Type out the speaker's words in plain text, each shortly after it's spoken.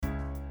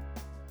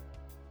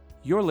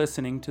You're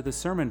listening to the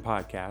Sermon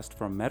Podcast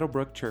from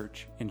Meadowbrook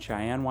Church in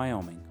Cheyenne,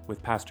 Wyoming,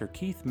 with Pastor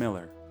Keith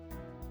Miller.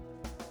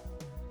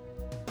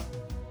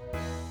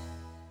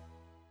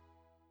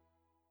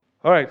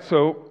 All right,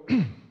 so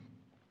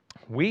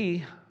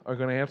we are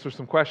going to answer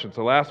some questions.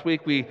 So last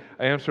week I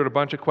answered a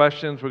bunch of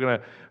questions. We're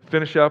going to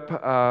finish up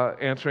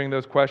answering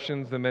those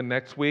questions, and then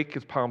next week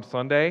is Palm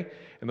Sunday,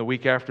 and the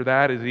week after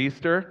that is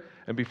Easter,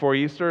 and before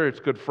Easter it's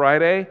Good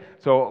Friday.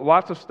 So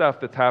lots of stuff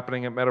that's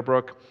happening at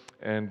Meadowbrook,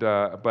 and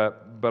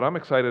but I'm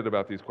excited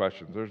about these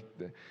questions.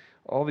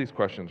 All these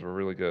questions are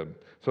really good.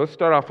 So let's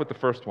start off with the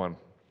first one.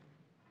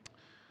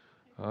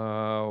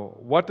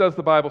 What does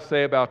the Bible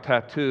say about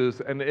tattoos,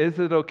 and is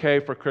it okay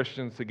for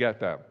Christians to get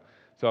them?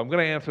 So I'm going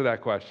to answer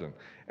that question.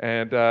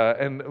 And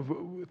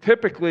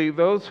typically,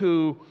 those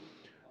who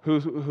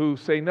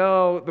say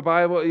no, the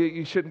Bible,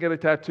 you shouldn't get a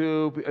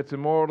tattoo, it's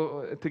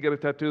immoral to get a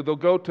tattoo, they'll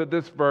go to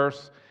this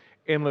verse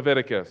in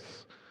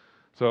Leviticus.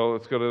 So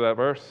let's go to that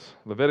verse,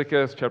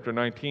 Leviticus chapter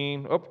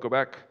 19. Go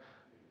back.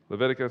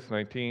 Leviticus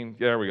 19.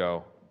 There we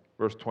go.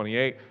 Verse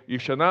 28. You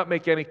shall not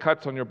make any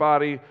cuts on your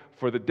body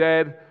for the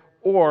dead,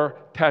 or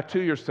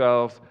tattoo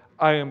yourselves,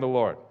 I am the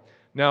Lord.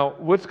 Now,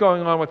 what's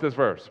going on with this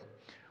verse?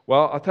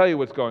 Well, I'll tell you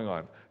what's going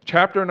on.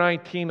 Chapter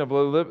 19 of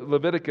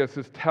Leviticus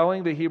is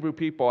telling the Hebrew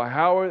people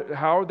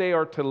how they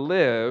are to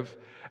live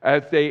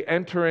as they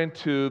enter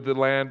into the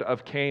land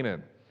of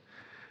Canaan,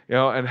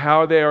 and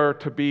how they are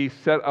to be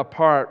set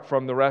apart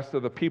from the rest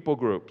of the people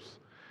groups.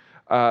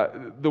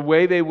 The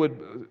way they would,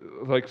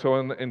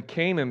 in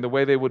Canaan, the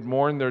way they would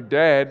mourn their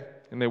dead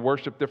and they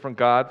worship different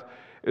gods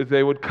is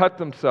they would cut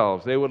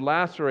themselves, they would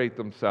lacerate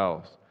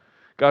themselves.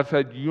 God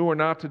said, you are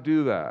not to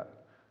do that.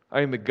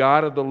 I am the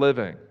God of the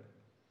living,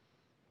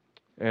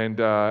 and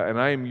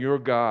I am your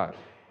God.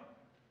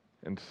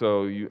 And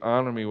so you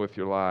honor me with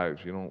your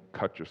lives. You don't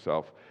cut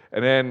yourself.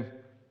 And then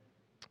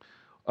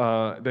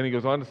he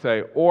goes on to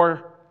say,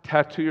 or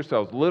tattoo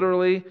yourselves.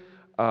 Literally,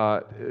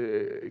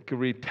 it could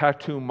read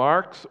tattoo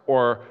marks,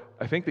 or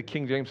I think the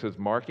King James says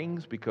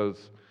markings,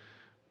 because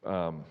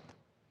the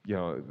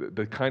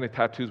kind of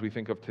tattoos we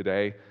think of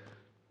today,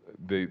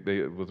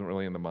 it wasn't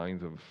really in the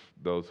minds of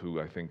those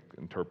who I think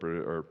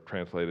interpreted or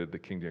translated the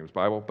King James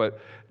Bible, but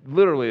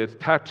literally it's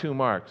tattoo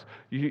marks.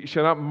 You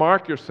shall not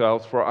mark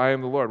yourselves, for I am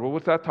the Lord. Well,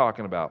 what's that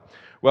talking about?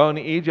 Well, in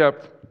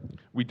Egypt,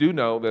 we do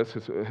know this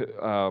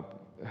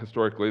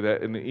historically,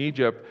 that in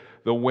Egypt,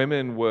 the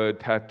women would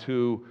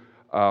tattoo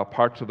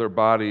parts of their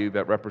body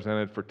that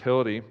represented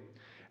fertility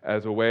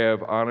as a way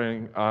of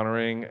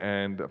honoring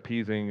and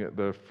appeasing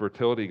the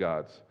fertility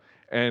gods.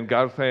 And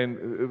God's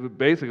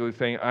basically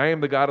saying, I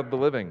am the God of the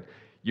living.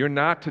 You're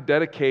not to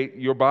dedicate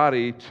your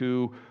body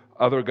to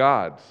other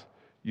gods.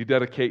 You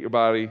dedicate your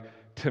body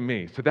to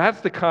me. So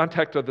that's the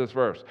context of this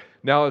verse.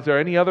 Now, is there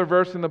any other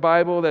verse in the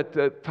Bible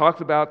that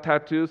talks about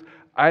tattoos?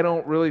 I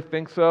don't really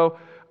think so.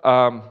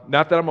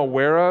 Not that I'm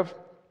aware of.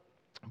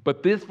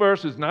 But this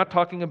verse is not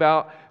talking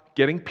about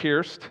getting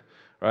pierced,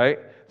 right?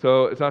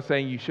 So it's not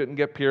saying you shouldn't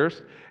get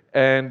pierced.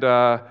 And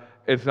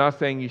it's not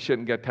saying you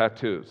shouldn't get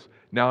tattoos.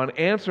 Now, in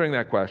answering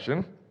that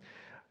question,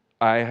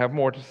 I have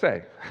more to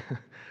say.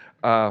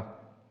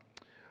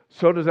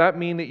 So does that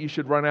mean that you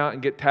should run out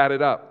and get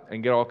tatted up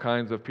and get all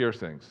kinds of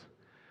piercings?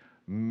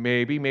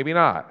 Maybe, maybe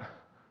not,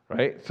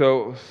 right?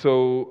 So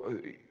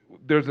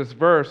there's this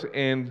verse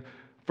in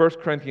 1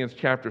 Corinthians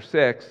chapter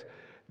 6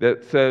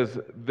 that says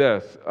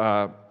this,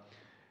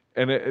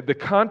 the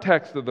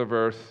context of the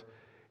verse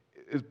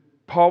is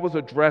Paul was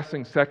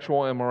addressing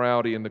sexual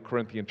immorality in the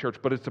Corinthian church,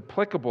 but it's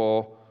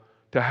applicable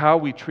to how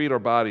we treat our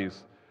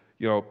bodies,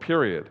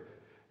 period. It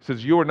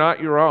says, you are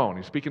not your own.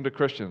 He's speaking to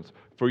Christians.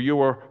 For you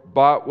were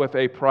bought with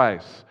a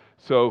price.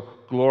 So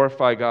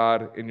glorify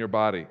God in your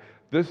body.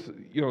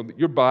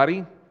 Your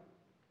body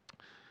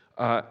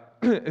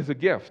is a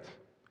gift.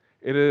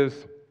 It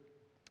is,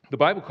 the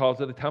Bible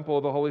calls it a temple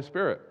of the Holy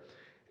Spirit.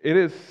 It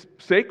is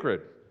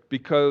sacred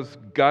because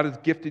God has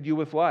gifted you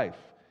with life.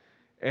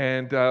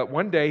 And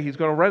one day He's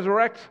going to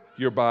resurrect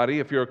your body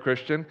if you're a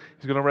Christian.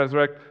 He's going to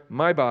resurrect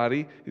my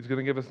body. He's going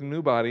to give us a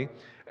new body.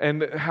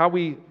 And how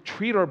we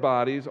treat our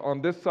bodies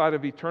on this side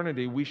of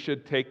eternity, we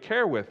should take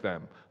care with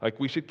them. Like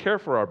we should care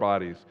for our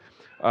bodies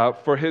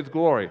for His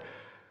glory.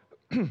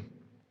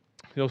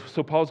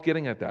 So Paul's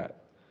getting at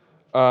that.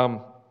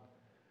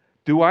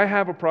 Do I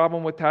have a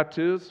problem with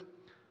tattoos?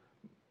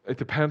 It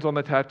depends on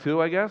the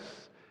tattoo, I guess.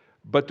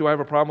 But do I have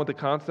a problem with the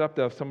concept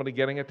of somebody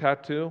getting a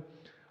tattoo?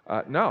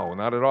 No,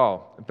 not at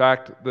all. In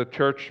fact, the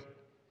church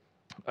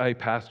I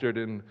pastored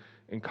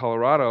in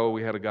Colorado,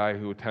 we had a guy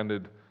who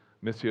attended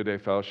Missio Dei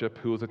Fellowship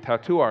who was a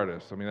tattoo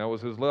artist. I mean, that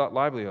was his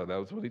livelihood. That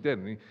was what he did.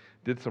 And he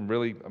did some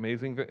really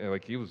amazing things.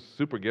 Like, he was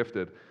super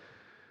gifted.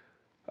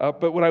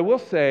 But what I will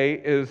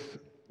say is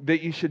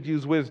that you should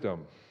use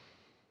wisdom.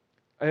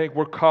 I think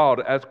we're called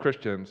as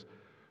Christians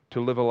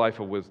to live a life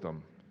of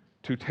wisdom,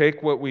 to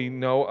take what we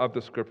know of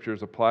the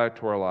Scriptures, apply it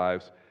to our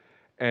lives,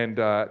 and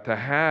to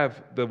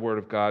have the Word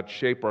of God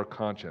shape our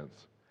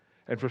conscience.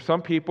 And for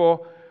some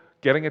people,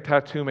 getting a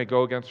tattoo may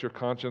go against your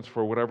conscience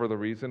for whatever the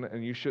reason,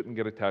 and you shouldn't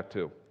get a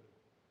tattoo.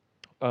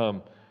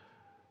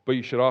 But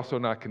you should also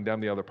not condemn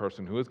the other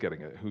person who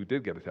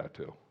did get a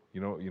tattoo. You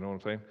know what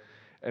I'm saying?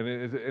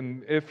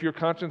 And if your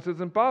conscience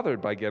isn't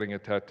bothered by getting a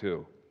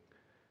tattoo,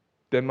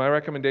 then my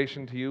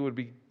recommendation to you would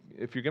be,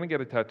 if you're going to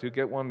get a tattoo,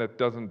 get one that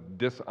doesn't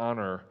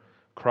dishonor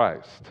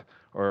Christ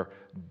or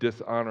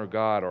dishonor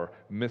God or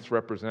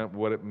misrepresent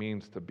what it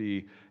means to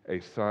be a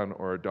son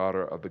or a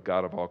daughter of the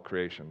God of all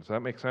creation. Does that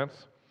make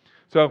sense?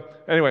 So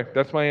anyway,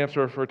 that's my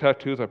answer for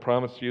tattoos. I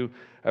promised you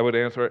I would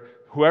answer it.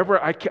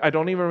 I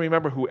don't even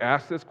remember who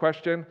asked this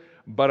question,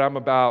 but I'm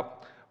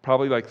about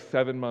probably like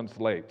 7 months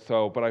late.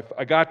 But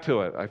I got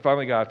to it. I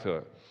finally got to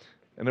it.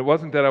 And it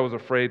wasn't that I was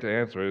afraid to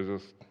answer it.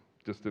 It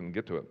just didn't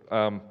get to it.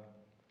 All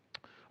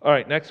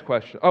right, next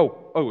question.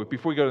 Oh,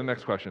 before we go to the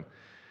next question,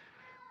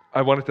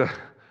 I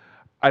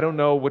don't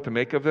know what to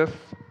make of this.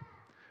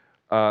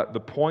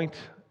 The point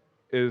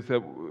is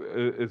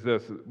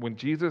this: when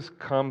Jesus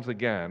comes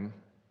again,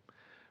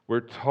 we're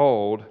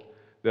told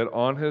that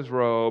on his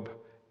robe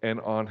and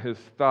on his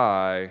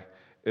thigh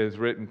is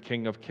written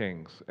King of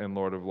Kings and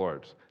Lord of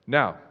Lords.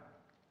 Now,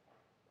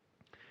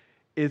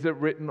 is it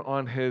written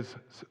on his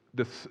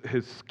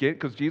skin?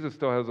 Because Jesus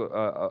still has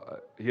a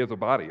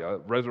body, a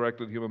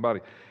resurrected human body.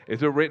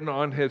 Is it written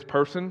on his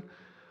person,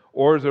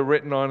 or is it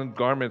written on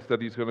garments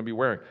that he's going to be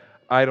wearing?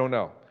 I don't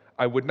know.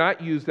 I would not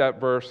use that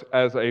verse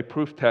as a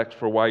proof text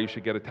for why you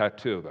should get a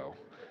tattoo, though.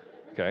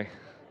 Okay?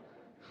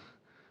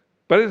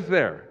 But it's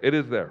there. It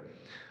is there.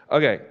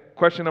 Okay,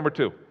 question number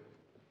 2.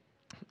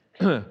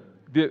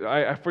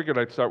 I figured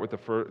I'd start with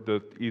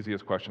the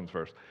easiest questions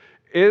first.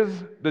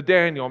 Is the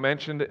Daniel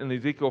mentioned in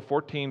Ezekiel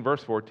 14,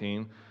 verse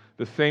 14,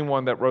 the same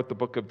one that wrote the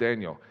book of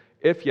Daniel?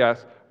 If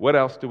yes, what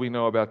else do we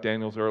know about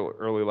Daniel's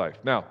early life?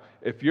 Now,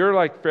 if you're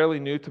like fairly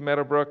new to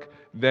Meadowbrook,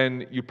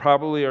 then you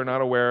probably are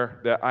not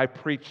aware that I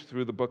preached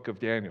through the book of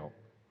Daniel.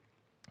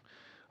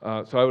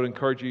 So I would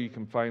encourage you, you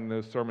can find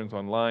those sermons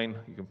online,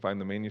 you can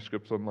find the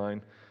manuscripts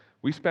online.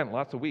 We spent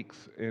lots of weeks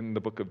in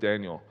the book of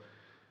Daniel.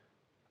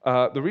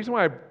 The reason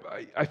why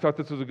I thought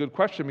this was a good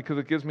question, because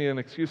it gives me an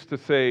excuse to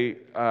say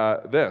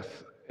this.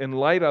 In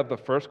light of the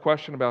first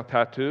question about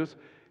tattoos,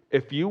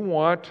 if you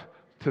want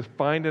to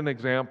find an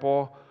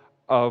example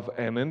of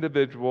an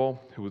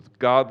individual who was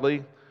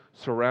godly,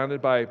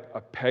 surrounded by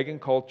a pagan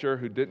culture,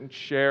 who didn't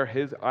share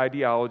his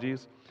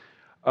ideologies,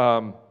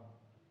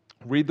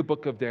 read the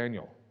book of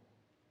Daniel.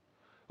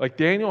 Like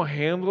Daniel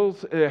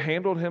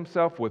handled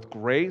himself with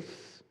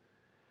grace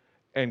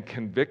and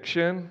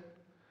conviction,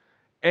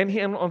 and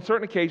he, on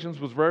certain occasions,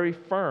 was very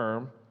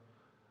firm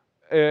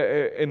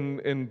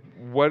in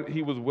what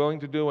he was willing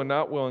to do and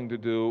not willing to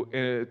do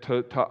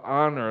to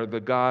honor the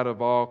God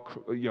of all,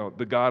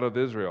 the God of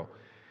Israel.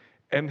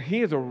 And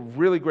he is a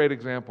really great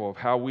example of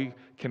how we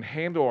can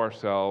handle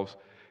ourselves,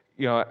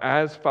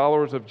 as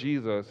followers of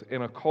Jesus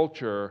in a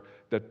culture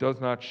that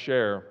does not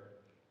share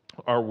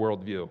our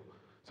worldview.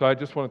 So I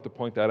just wanted to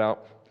point that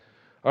out.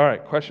 All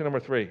right, question number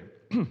 3.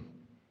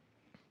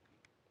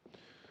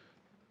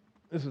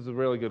 This is a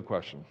really good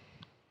question.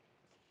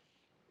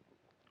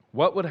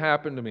 What would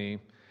happen to me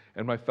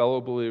and my fellow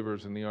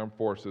believers in the armed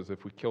forces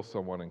if we kill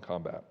someone in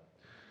combat?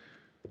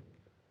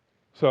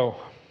 So,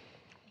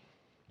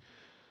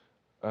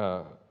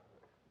 that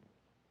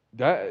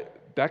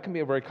can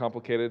be a very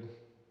complicated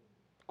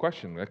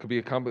question. It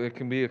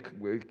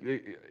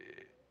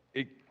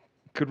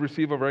could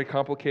receive a very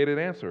complicated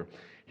answer.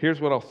 Here's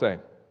what I'll say.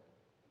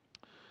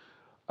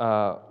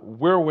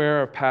 We're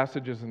aware of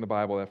passages in the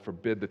Bible that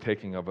forbid the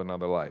taking of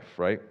another life,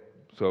 right?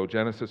 So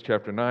Genesis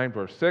chapter 9,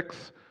 verse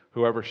 6,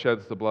 whoever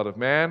sheds the blood of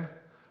man,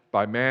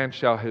 by man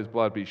shall his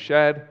blood be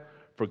shed,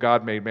 for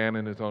God made man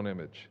in his own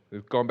image.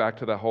 Going back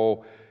to the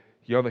whole,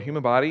 the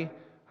human body,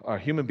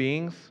 human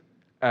beings,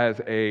 as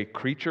a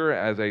creature,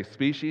 as a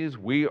species,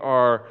 we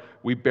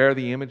bear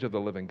the image of the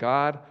living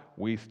God.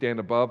 We stand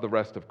above the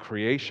rest of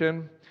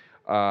creation.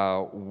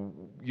 If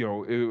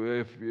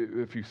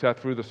you sat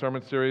through the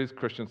sermon series,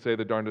 Christians Say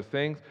the Darndest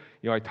Things,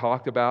 I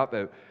talked about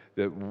that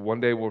one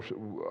day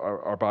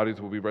our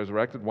bodies will be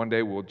resurrected. One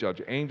day we'll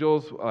judge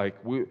angels. Like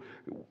we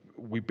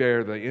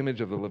bear the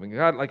image of the living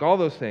God. Like all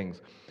those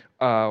things.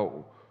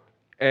 So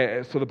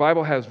the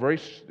Bible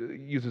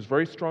uses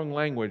very strong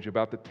language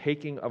about the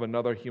taking of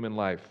another human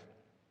life.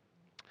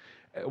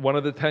 One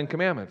of the 10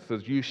 Commandments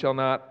says, "You shall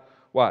not,"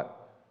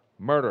 what?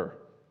 Murder,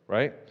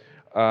 right?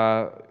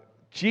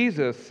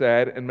 Jesus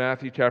said in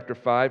Matthew chapter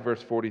 5,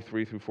 verse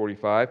 43 through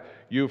 45,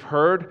 "You've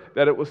heard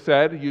that it was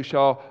said, you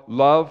shall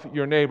love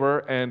your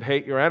neighbor and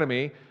hate your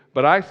enemy.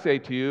 But I say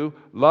to you,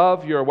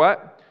 love your"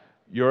 what?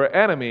 "Your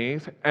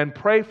enemies, and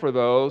pray for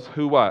those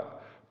who"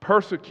 what?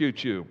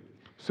 "Persecute you,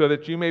 so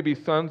that you may be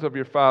sons of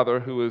your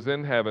Father who is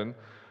in heaven.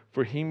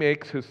 For he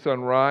makes his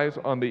sun rise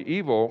on the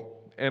evil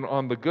and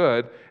on the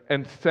good,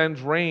 and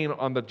sends rain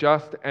on the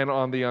just and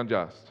on the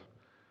unjust."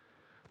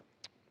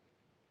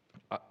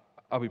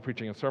 I'll be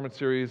preaching a sermon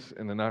series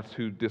in the not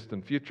too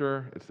distant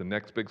future. It's the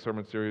next big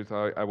sermon series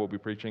I will be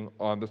preaching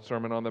on the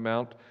Sermon on the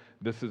Mount.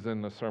 This is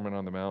in the Sermon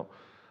on the Mount.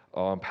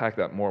 I'll unpack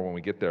that more when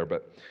we get there.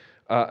 But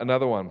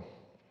another one.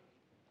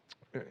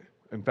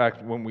 In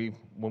fact, when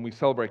we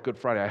celebrate Good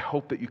Friday, I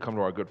hope that you come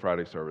to our Good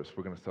Friday service.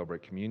 We're going to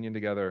celebrate communion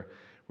together.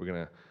 We're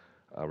going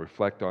to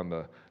reflect on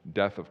the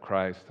death of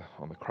Christ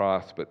on the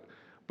cross.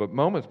 But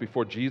moments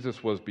before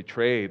Jesus was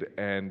betrayed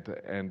and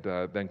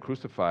then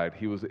crucified,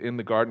 he was in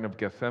the Garden of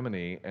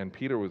Gethsemane, and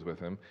Peter was with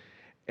him.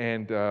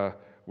 And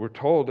we're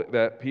told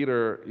that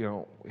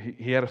Peter,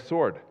 he had a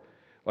sword.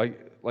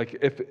 Like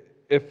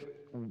if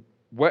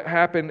what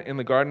happened in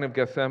the Garden of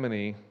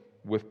Gethsemane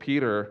with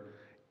Peter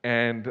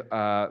and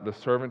the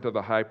servant of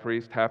the high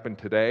priest happened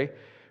today,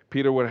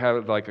 Peter would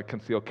have like a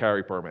concealed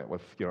carry permit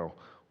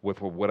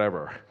with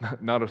whatever,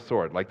 not a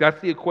sword. Like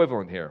that's the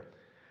equivalent here.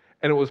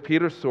 And it was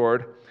Peter's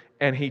sword,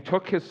 and he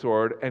took his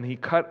sword and he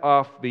cut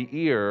off the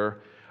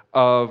ear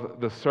of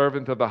the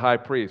servant of the high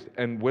priest.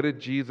 And what did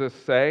Jesus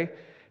say?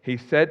 He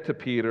said to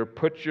Peter,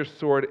 "Put your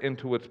sword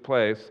into its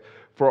place,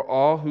 for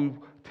all who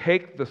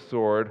take the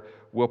sword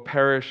will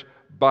perish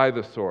by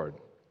the sword."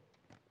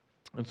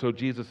 And so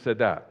Jesus said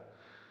that.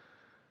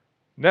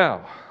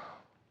 Now,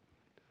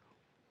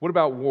 what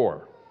about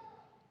war?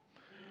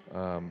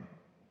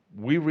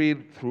 We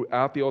read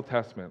throughout the Old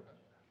Testament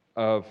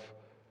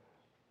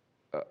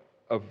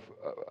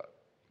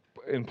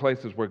in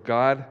places where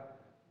God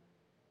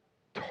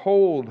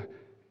told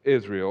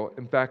Israel,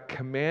 in fact,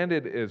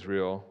 commanded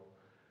Israel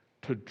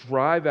to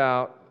drive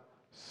out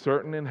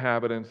certain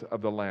inhabitants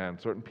of the land,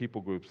 certain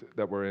people groups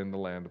that were in the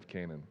land of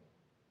Canaan.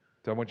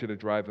 So I want you to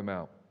drive them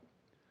out.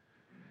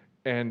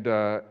 And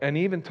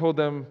even told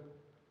them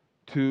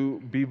to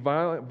be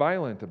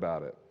violent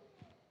about it.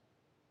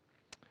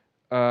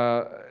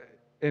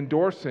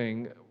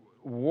 Endorsing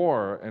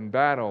war and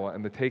battle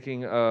and the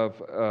taking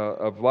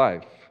of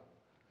life.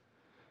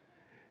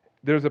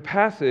 There's a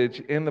passage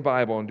in the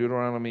Bible in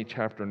Deuteronomy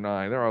chapter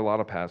 9. There are a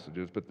lot of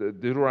passages, but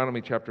Deuteronomy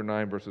chapter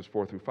 9, verses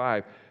 4 through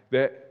 5,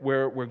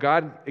 where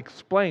God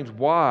explains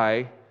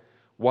why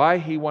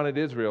he wanted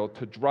Israel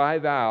to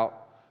drive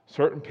out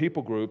certain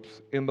people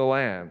groups in the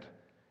land.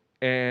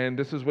 And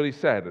this is what he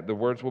said. The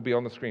words will be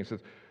on the screen. It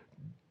says,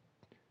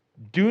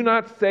 "Do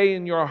not say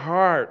in your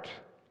heart,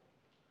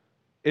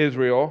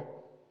 Israel,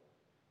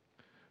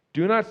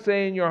 do not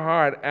say in your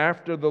heart,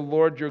 after the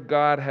Lord your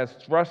God has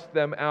thrust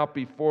them out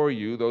before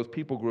you," those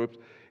people groups,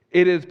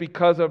 "it is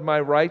because of my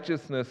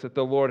righteousness that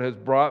the Lord has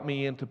brought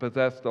me in to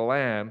possess the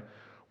land,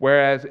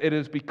 whereas it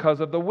is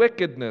because of the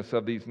wickedness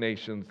of these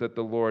nations that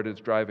the Lord is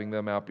driving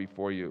them out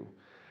before you.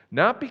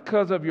 Not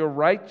because of your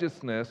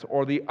righteousness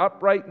or the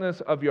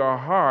uprightness of your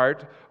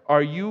heart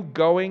are you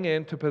going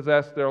in to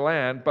possess their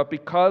land, but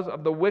because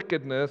of the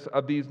wickedness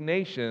of these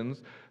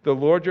nations, the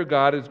Lord your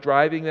God is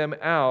driving them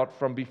out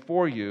from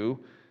before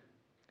you,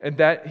 and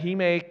that he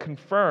may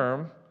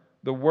confirm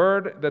the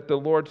word that the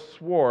Lord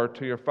swore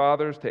to your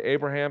fathers, to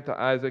Abraham,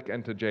 to Isaac,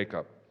 and to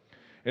Jacob."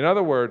 In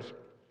other words,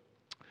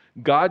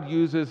 God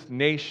uses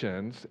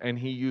nations and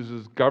he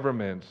uses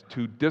governments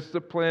to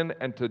discipline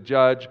and to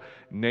judge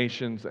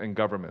nations and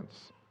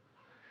governments.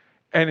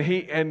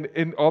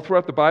 And all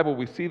throughout the Bible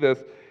we see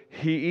this.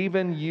 He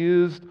even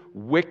used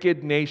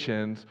wicked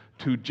nations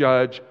to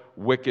judge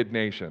wicked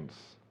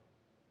nations.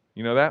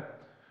 You know that?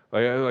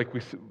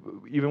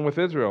 Even with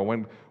Israel,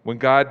 when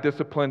God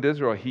disciplined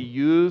Israel, he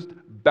used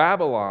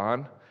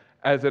Babylon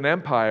as an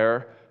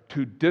empire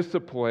to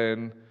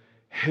discipline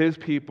his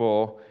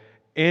people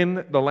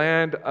in the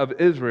land of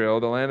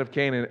Israel, the land of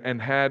Canaan,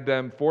 and had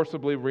them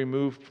forcibly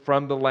removed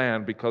from the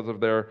land because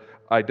of their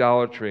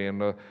idolatry and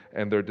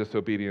their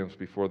disobedience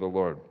before the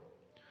Lord.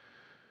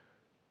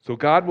 So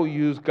God will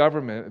use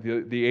government,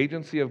 the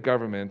agency of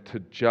government, to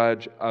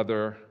judge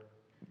other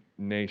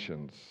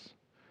nations.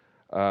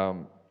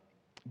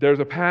 There's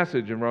a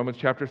passage in Romans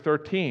chapter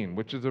 13,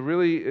 which is a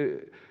really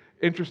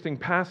interesting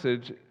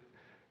passage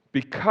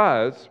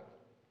because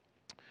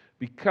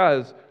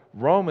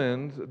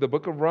Romans, the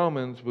book of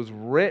Romans, was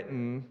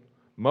written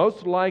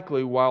most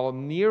likely while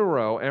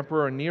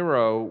Emperor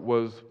Nero,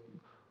 was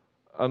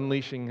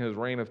unleashing his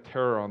reign of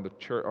terror on the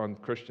church, on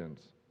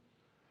Christians.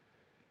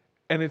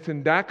 And it's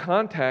in that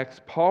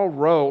context Paul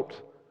wrote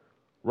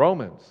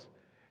Romans.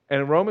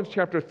 And in Romans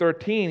chapter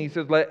 13, he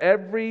says, "Let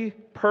every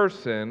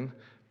person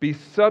be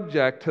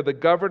subject to the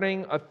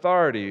governing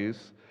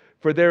authorities,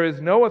 for there is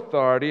no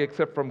authority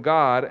except from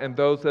God, and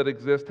those that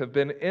exist have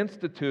been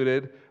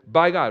instituted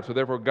by God." So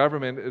therefore,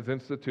 government is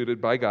instituted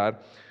by God.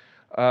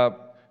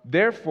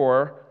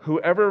 "Therefore,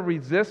 whoever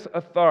resists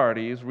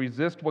authorities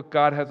resists what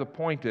God has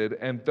appointed,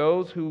 and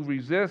those who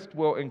resist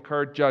will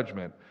incur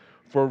judgment.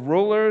 For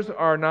rulers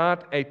are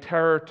not a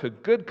terror to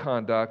good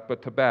conduct,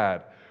 but to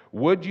bad.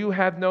 Would you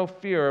have no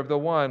fear of the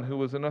one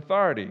who is in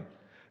authority?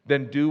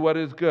 Then do what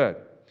is good,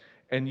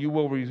 and you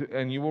will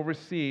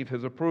receive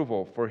his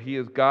approval, for he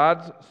is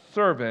God's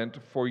servant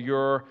for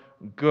your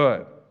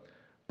good.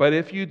 But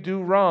if you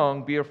do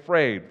wrong, be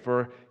afraid,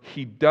 for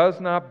he does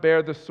not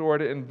bear the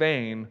sword in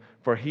vain,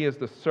 for he is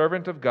the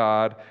servant of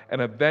God, an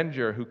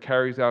avenger who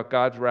carries out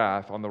God's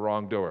wrath on the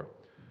wrongdoer."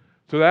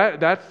 So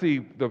that's the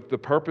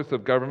purpose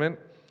of government,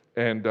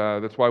 and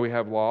that's why we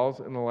have laws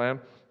in the land.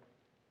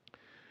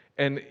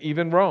 And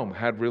even Rome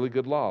had really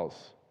good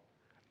laws.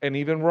 and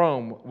even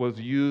Rome was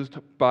used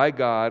by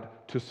God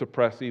to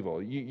suppress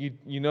evil.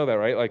 You know that,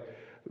 right? Like,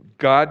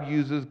 God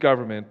uses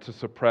government to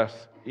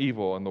suppress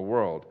evil in the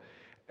world.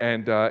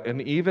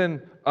 And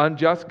even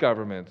unjust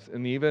governments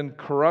and even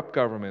corrupt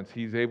governments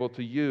he's able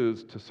to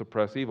use to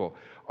suppress evil.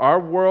 Our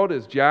world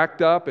is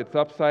jacked up, it's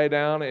upside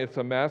down, it's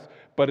a mess,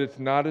 but it's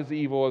not as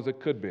evil as it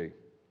could be.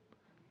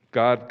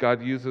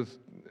 God uses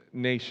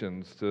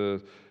nations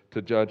to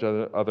judge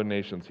other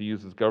nations. He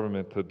uses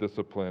government to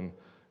discipline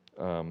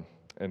and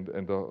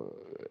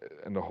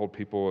to hold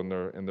people in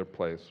their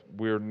place.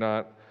 We're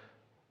not,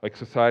 like,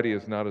 society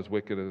is not as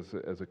wicked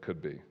as it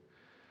could be.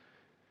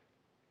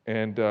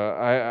 And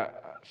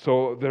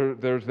so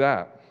there's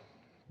that.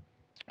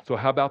 So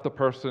how about the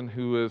person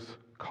who is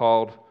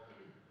called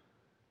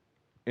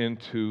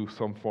into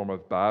some form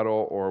of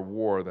battle or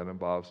war that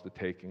involves the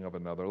taking of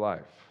another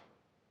life?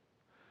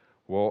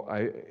 Well,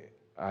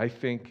 I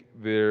think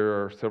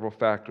there are several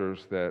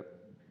factors that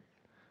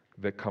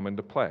come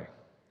into play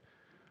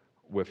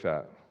with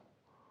that.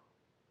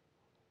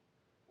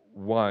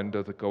 One,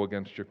 does it go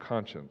against your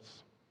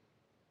conscience?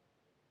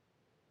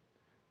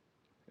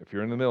 If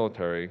you're in the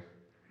military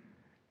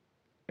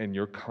and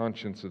your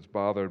conscience is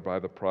bothered by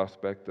the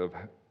prospect of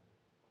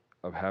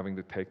having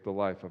to take the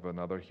life of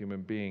another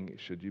human being,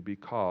 should you be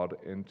called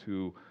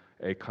into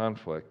a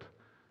conflict,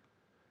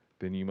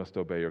 then you must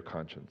obey your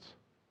conscience.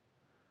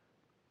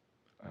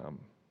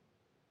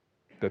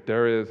 That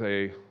there is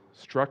a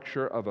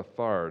structure of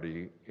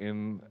authority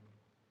in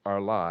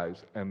our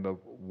lives, and the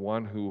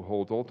one who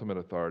holds ultimate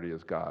authority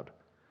is God.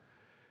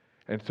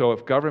 And so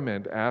if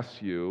government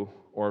asks you,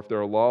 or if there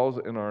are laws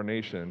in our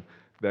nation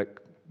that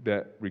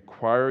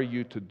require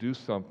you to do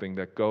something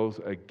that goes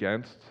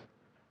against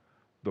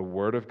the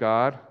Word of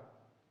God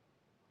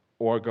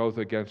or goes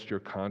against your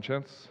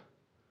conscience,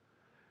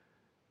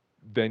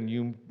 then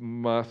you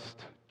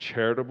must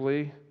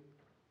charitably,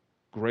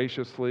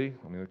 graciously,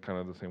 kind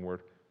of the same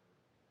word,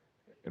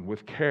 and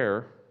with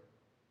care,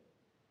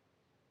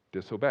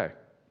 disobey.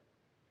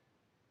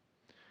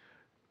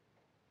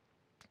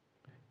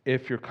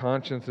 If your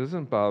conscience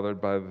isn't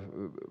bothered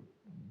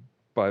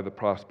by the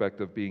prospect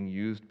of being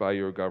used by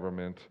your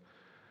government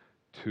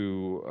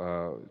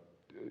for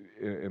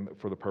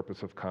the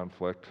purpose of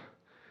conflict,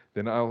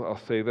 then I'll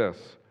say this: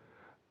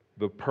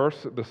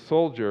 the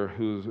soldier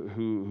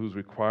who's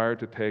required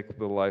to take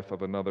the life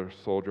of another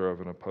soldier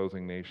of an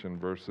opposing nation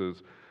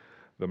versus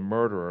the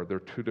murderer, they're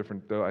two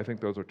different. I think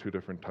those are two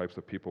different types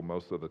of people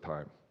most of the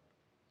time.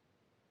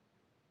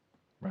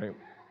 Right?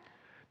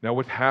 Now,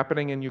 what's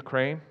happening in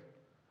Ukraine?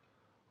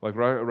 Like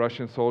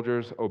Russian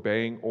soldiers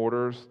obeying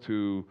orders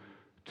to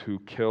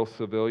kill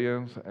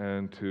civilians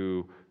and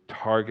to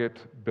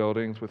target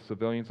buildings with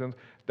civilians in,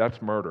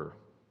 that's murder.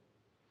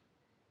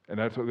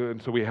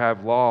 And so we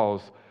have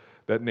laws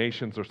that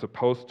nations are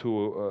supposed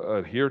to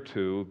adhere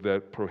to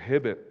that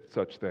prohibit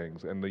such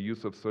things and the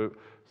use of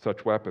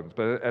such weapons.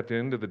 But at the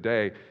end of the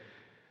day,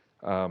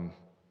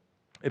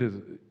 it is,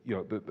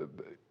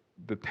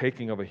 the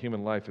taking of a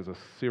human life is a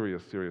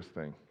serious, serious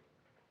thing.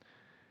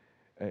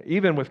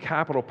 Even with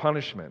capital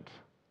punishment,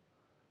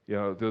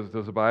 does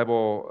the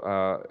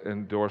Bible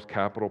endorse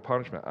capital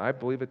punishment? I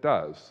believe it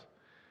does.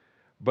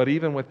 But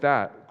even with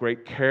that,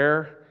 great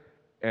care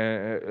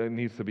it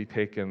needs to be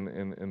taken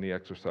in the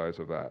exercise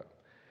of that.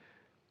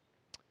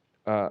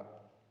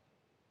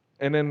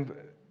 And then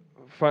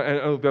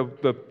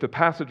the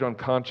passage on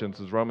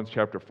conscience is Romans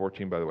chapter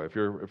 14, by the way. If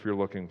you're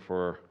looking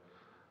for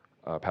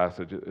a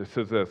passage, it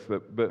says this: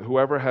 but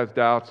whoever has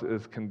doubts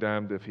is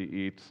condemned if he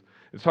eats.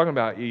 It's talking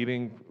about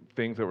eating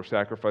things that were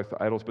sacrificed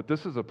to idols, but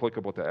this is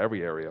applicable to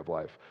every area of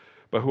life.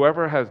 But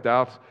whoever has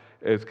doubts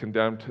is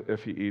condemned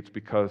if he eats,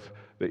 because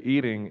the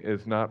eating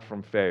is not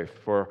from faith.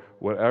 For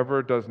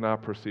whatever does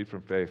not proceed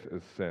from faith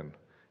is sin.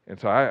 And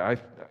so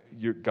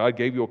God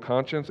gave you a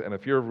conscience, and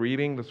if you're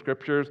reading the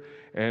scriptures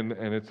and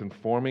it's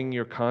informing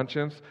your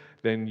conscience,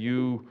 then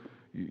you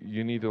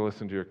need to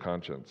listen to your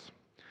conscience.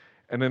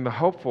 And then the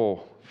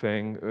hopeful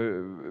thing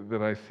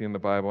that I see in the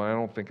Bible, and I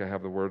don't think I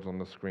have the words on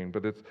the screen,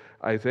 but it's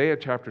Isaiah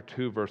chapter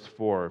 2, verse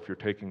 4, if you're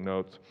taking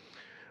notes.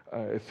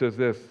 It says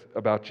this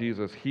about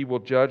Jesus: He will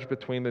judge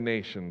between the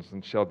nations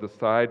and shall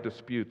decide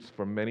disputes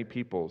from many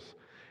peoples,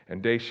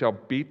 and they shall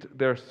beat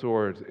their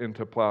swords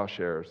into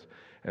plowshares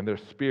and their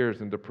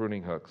spears into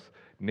pruning hooks.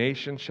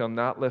 Nation shall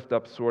not lift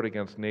up sword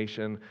against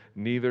nation,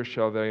 neither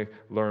shall they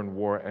learn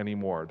war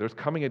anymore. There's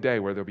coming a day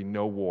where there'll be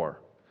no war.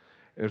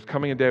 There's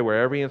coming a day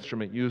where every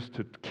instrument used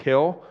to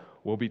kill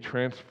will be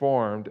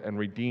transformed and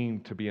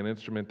redeemed to be an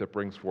instrument that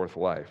brings forth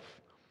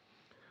life.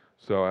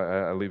 So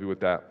I leave you with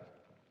that.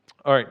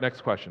 All right,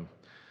 next question.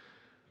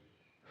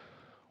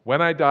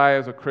 When I die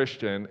as a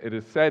Christian, it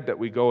is said that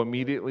we go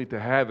immediately to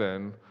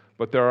heaven,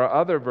 but there are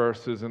other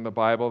verses in the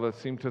Bible that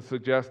seem to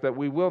suggest that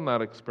we will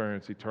not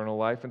experience eternal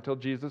life until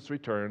Jesus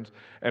returns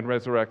and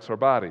resurrects our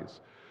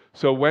bodies.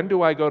 So when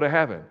do I go to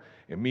heaven?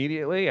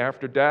 Immediately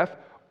after death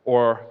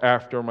or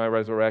after my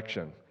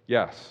resurrection?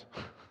 Yes.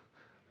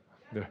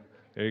 There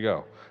you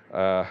go.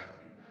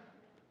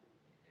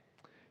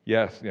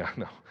 Yes, yeah,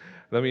 no.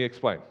 Let me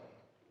explain.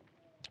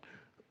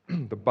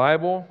 The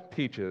Bible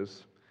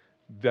teaches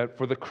that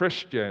for the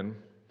Christian,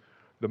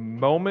 the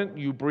moment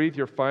you breathe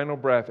your final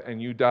breath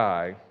and you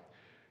die,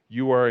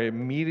 you are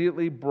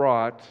immediately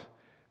brought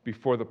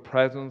before the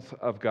presence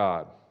of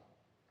God.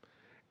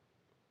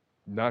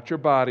 Not your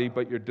body,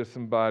 but your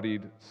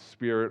disembodied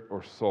spirit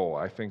or soul.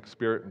 I think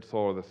spirit and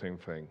soul are the same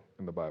thing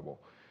in the Bible.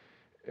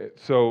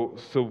 So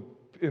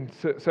in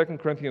 2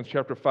 Corinthians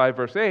chapter 5,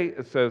 verse 8,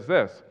 it says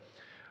this: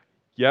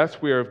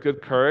 yes, we are of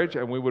good courage,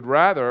 and we would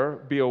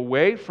rather be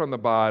away from the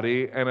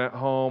body and at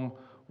home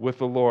with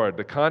the Lord.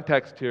 The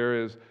context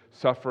here is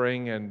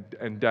suffering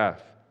and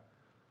death.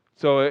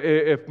 So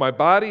if my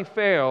body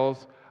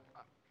fails,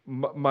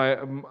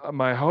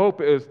 my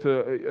hope is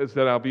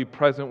that I'll be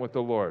present with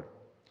the Lord.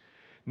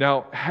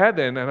 Now,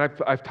 heaven, and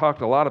I've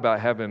talked a lot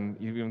about heaven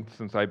even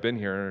since I've been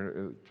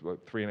here,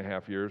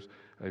 3.5 years.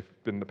 I've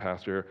been the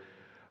pastor.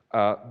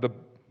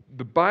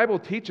 The Bible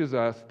teaches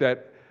us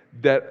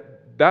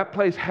that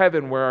place,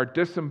 heaven, where our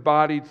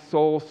disembodied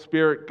soul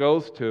spirit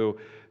goes to,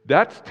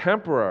 that's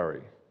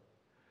temporary.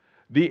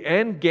 The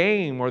end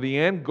game or the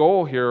end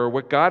goal here, or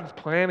what God's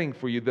planning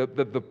for you,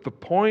 the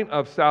point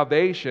of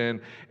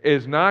salvation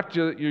is not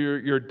just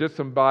your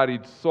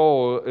disembodied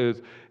soul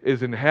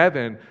is in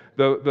heaven.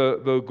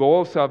 The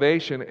goal of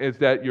salvation is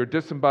that your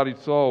disembodied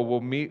soul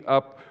will meet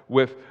up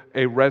with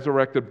a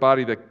resurrected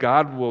body that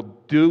God will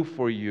do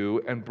for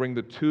you and bring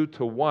the two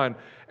to one,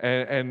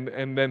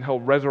 and then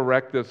He'll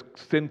resurrect this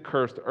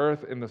sin-cursed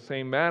earth in the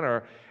same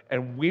manner,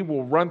 and we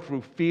will run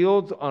through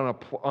fields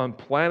on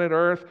planet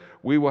Earth.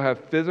 We will have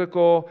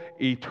physical,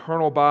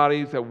 eternal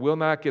bodies that will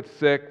not get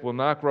sick, will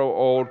not grow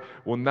old,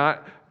 will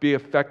not be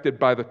affected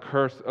by the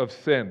curse of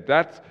sin.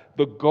 That's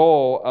the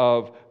goal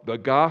of the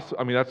gospel.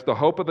 I mean, that's the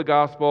hope of the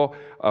gospel,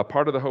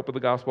 part of the hope of the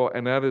gospel,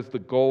 and that is the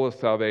goal of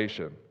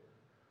salvation.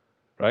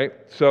 Right?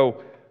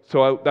 So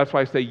that's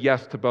why I say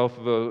yes to both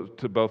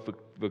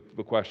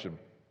the question.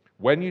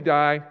 When you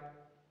die,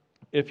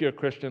 if you're a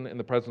Christian, in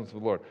the presence of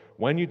the Lord.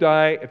 When you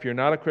die, if you're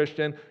not a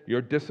Christian,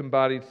 your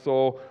disembodied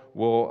soul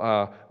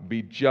will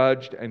be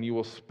judged, and you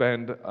will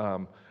spend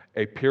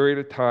a period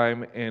of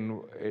time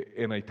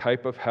in a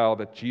type of hell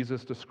that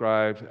Jesus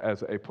describes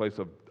as a place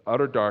of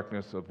utter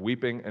darkness, of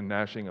weeping and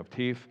gnashing of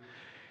teeth.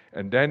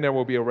 And then there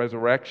will be a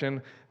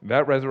resurrection.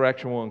 That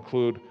resurrection will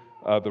include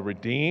the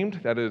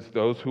redeemed, that is,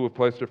 those who have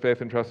placed their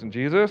faith and trust in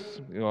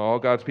Jesus, all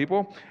God's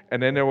people.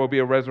 And then there will be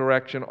a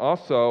resurrection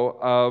also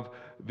of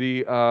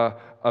the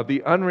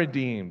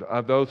unredeemed,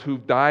 of those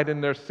who've died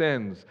in their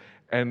sins.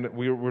 And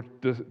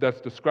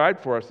that's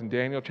described for us in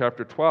Daniel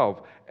chapter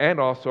 12 and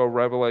also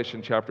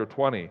Revelation chapter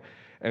 20.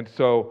 And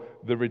so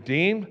the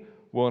redeemed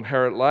will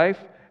inherit life,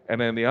 and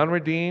then the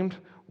unredeemed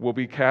will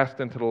be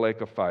cast into the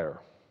lake of fire.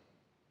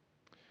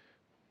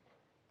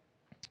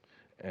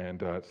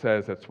 And it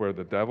says that's where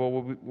the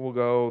devil will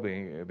go,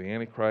 the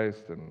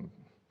Antichrist, and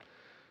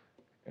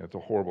it's a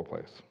horrible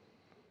place.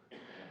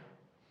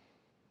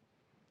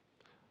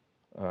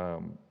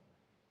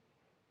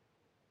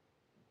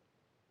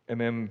 And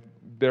then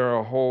there are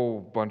a whole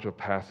bunch of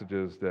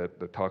passages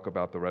that talk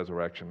about the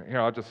resurrection.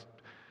 Here,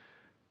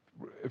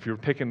 if you're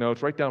taking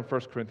notes, write down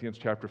 1 Corinthians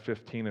chapter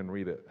 15 and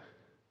read it.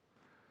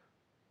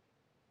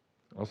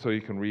 Also, you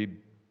can read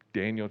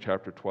Daniel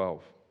chapter 12.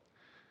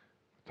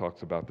 It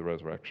talks about the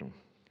resurrection.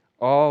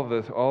 All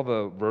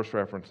the verse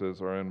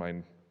references are in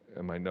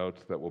my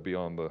notes that will be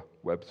on the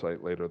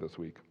website later this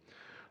week.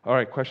 All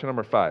right, question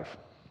number 5.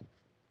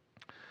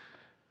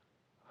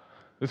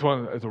 This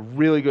one is a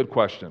really good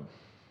question.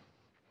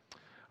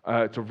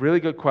 It's a really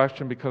good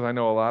question because I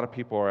know a lot of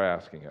people are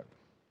asking it.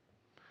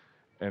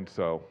 And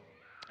so,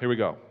 here we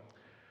go.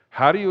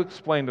 How do you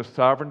explain the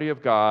sovereignty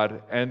of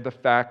God and the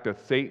fact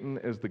that Satan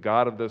is the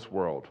god of this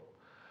world?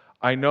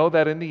 I know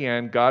that in the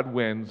end, God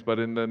wins, but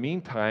in the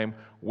meantime,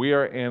 we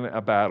are in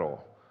a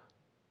battle.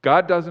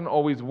 God doesn't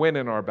always win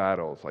in our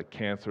battles, like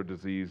cancer,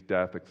 disease,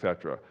 death,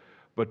 etc.,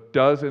 but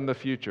does in the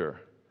future.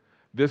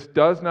 This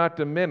does not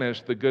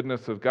diminish the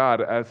goodness of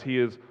God, as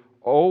He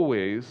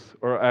always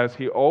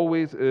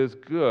is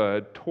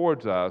good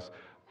towards us,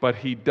 but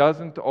He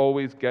doesn't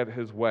always get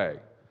His way.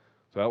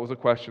 So that was a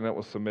question that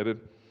was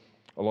submitted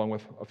along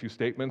with a few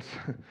statements,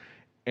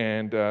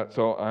 and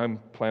so I'm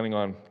planning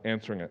on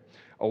answering it.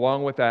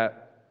 Along with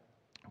that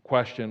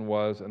question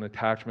was an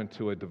attachment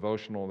to a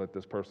devotional that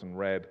this person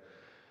read,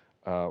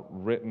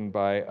 written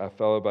by a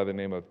fellow by the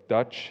name of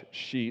Dutch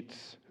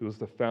Sheets, who is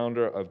the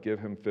founder of Give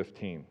Him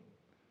 15.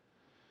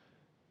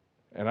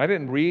 And I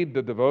didn't read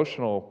the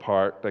devotional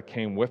part that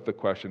came with the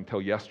question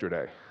until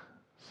yesterday.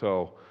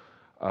 So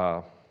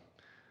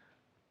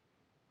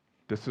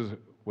this is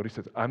what he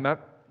says. I'm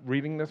not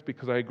reading this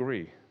because I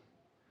agree.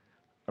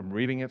 I'm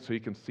reading it so you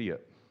can see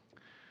it.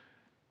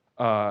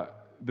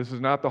 This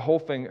is not the whole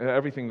thing,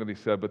 everything that he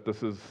said, but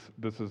this is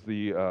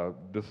the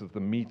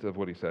meat of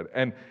what he said.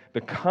 And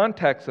the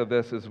context of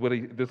this is what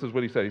he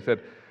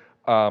said.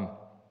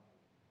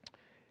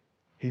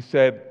 He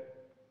said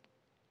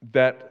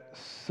that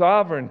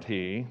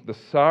sovereignty, the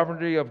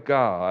sovereignty of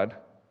God,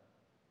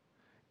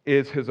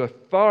 is His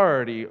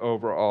authority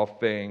over all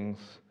things,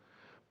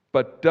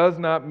 but does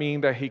not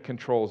mean that he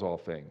controls all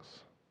things.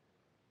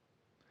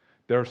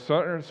 There are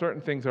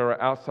certain things that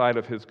are outside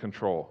of his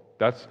control.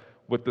 That's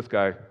what this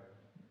guy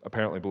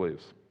apparently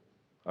believes.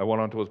 I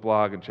went onto his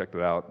blog and checked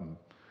it out. And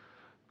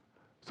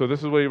so this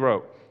is what he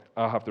wrote.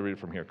 I'll have to read it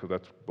from here because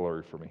that's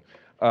blurry for me.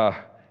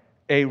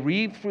 A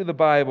read through the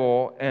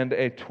Bible and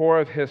a tour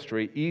of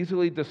history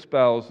easily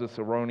dispels this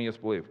erroneous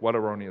belief. What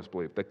erroneous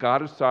belief? That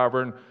God is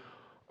sovereign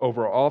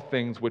over all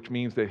things, which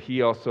means that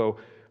he also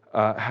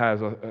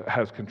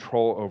has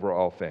control over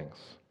all things.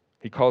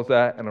 He calls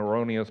that an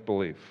erroneous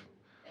belief.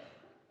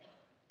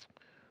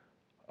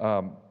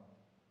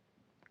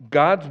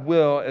 God's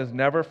will is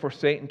never for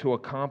Satan to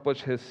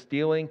accomplish his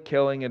stealing,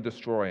 killing, and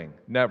destroying.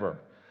 Never.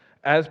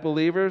 As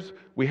believers,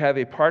 we have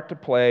a part to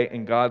play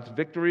in God's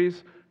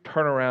victories,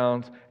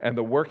 turnarounds, and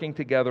the working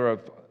together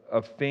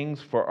of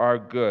things for our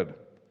good.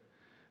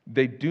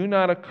 They do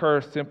not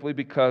occur simply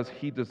because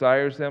he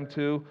desires them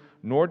to,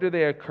 nor do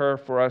they occur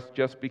for us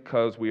just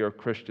because we are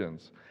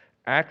Christians.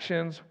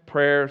 Actions,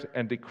 prayers,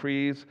 and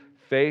decrees,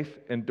 faith,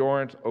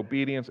 endurance,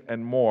 obedience,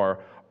 and more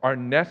are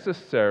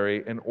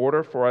necessary in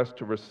order for us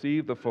to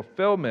receive the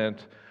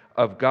fulfillment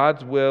of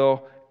God's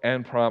will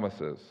and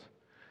promises.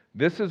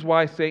 This is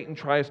why Satan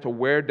tries to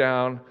wear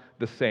down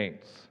the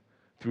saints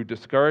through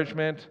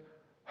discouragement,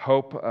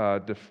 hope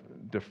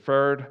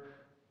deferred,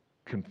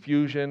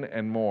 confusion,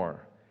 and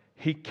more.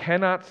 He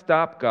cannot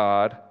stop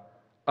God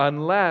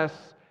unless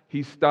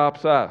he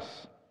stops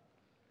us.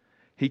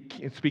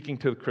 Speaking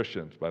to the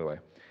Christians, by the way.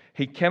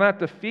 He cannot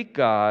defeat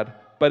God,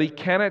 but he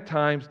can at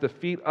times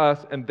defeat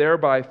us and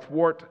thereby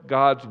thwart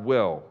God's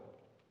will.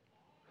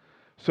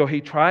 So he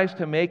tries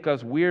to make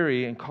us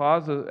weary and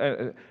cause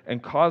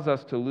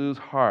us to lose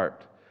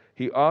heart.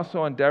 He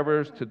also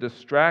endeavors to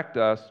distract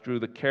us through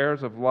the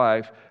cares of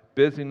life,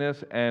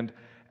 busyness, and,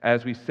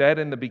 as we said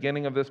in the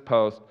beginning of this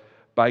post,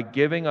 by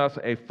giving us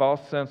a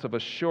false sense of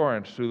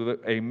assurance through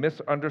a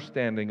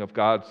misunderstanding of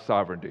God's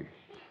sovereignty.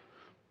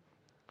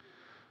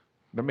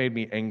 That made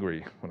me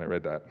angry when I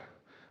read that.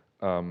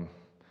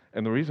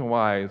 And the reason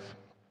why is,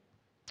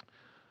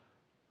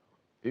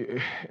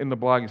 in the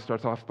blog, he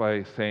starts off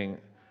by saying,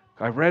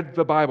 I read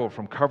the Bible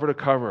from cover to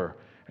cover,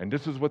 and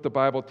this is what the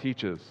Bible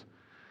teaches.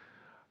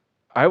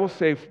 I will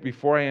say,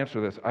 before I answer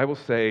this, I will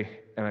say,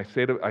 and I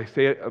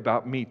say it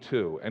about me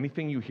too,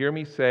 anything you hear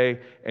me say,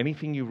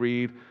 anything you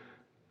read,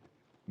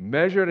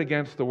 measure it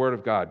against the Word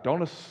of God.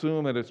 Don't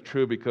assume that it's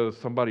true because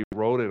somebody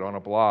wrote it on a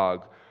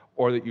blog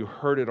or that you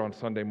heard it on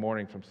Sunday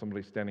morning from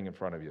somebody standing in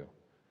front of you.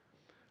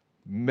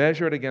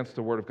 Measure it against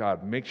the Word of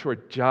God. Make sure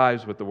it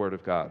jives with the Word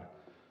of God.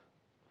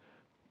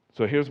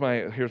 So here's my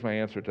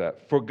answer to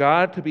that. For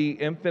God to be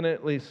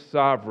infinitely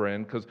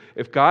sovereign, because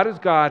if God is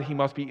God, he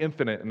must be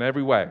infinite in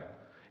every way.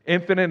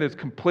 Infinite is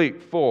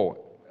complete,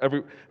 full,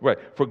 every way.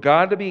 For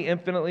God to be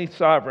infinitely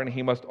sovereign,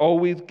 he must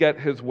always get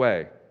his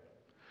way.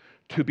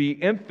 To be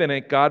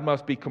infinite, God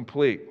must be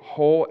complete,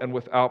 whole, and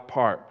without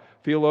part.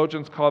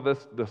 Theologians call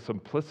this the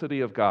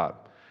simplicity of God.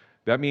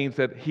 That means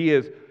that he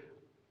is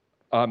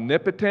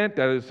omnipotent,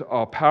 that is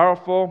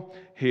all-powerful.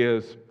 He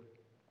is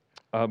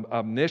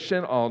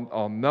omniscient,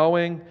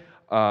 all-knowing.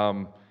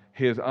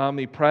 He is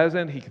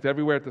omnipresent. He's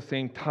everywhere at the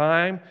same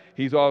time.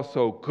 He's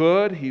also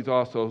good. He's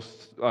also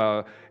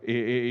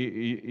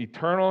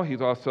eternal.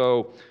 He's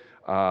also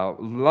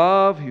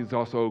love. He's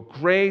also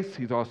grace.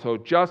 He's also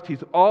just.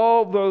 He's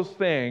all those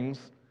things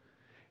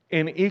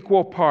in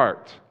equal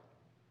part.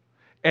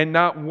 And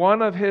not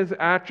one of his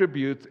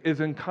attributes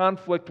is in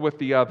conflict with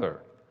the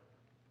other.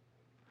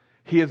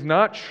 He is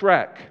not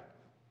Shrek,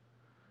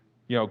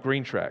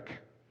 Green Shrek,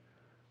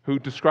 who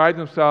describes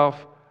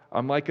himself,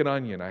 I'm like an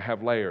onion, I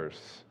have layers.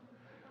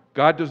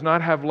 God does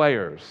not have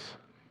layers.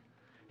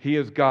 He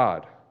is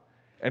God,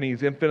 and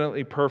he's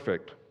infinitely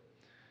perfect.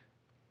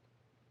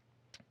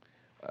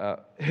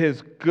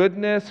 His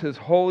goodness, his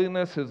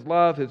holiness, his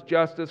love, his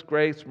justice,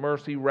 grace,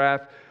 mercy,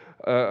 wrath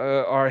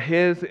are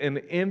his in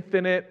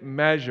infinite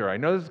measure. I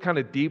know this is kind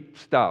of deep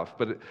stuff,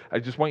 but I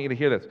just want you to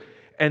hear this.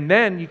 And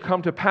then you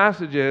come to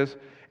passages,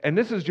 and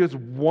this is just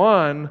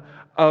one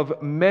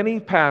of many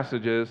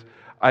passages,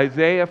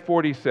 Isaiah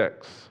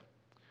 46.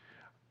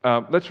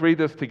 Let's read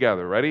this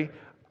together. Ready?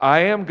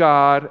 I am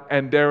God,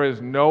 and there is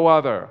no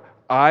other.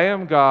 I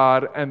am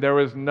God, and there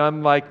is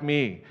none like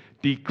me,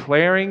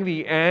 declaring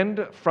the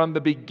end from the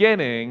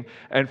beginning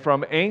and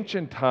from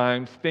ancient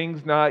times,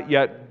 things not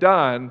yet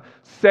done,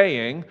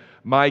 saying,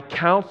 my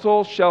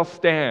counsel shall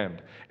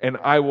stand, and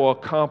I will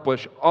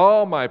accomplish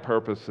all my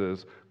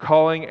purposes,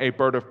 calling a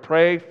bird of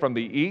prey from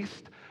the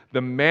east,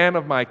 the man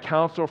of my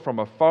counsel from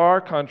a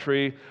far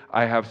country.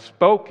 I have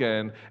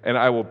spoken, and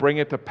I will bring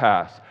it to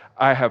pass.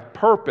 I have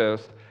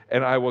purposed,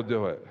 and I will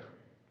do it.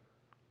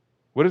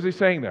 What is he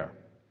saying there?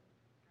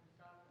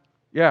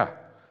 Yeah,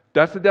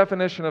 that's the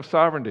definition of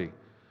sovereignty.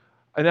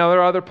 And now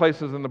there are other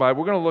places in the Bible.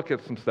 We're going to look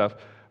at some stuff,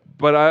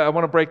 but I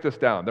want to break this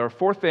down. There are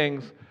four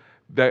things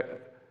that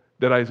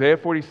Isaiah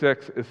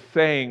 46 is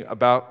saying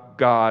about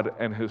God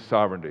and his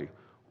sovereignty.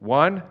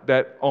 One,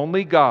 that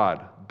only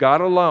God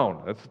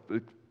alone,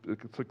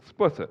 it's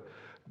explicit,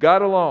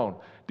 God alone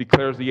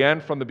declares the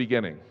end from the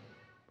beginning.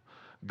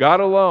 God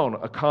alone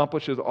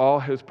accomplishes all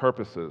his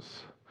purposes.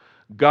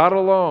 God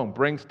alone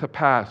brings to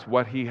pass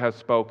what he has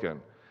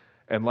spoken.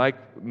 And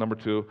like number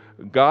 2,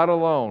 God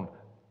alone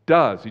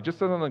does. He just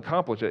doesn't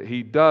accomplish it.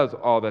 He does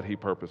all that he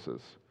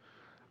purposes.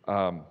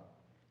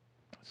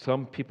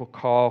 Some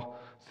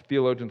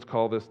theologians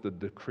call this the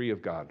decree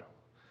of God.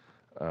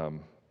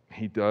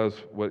 He does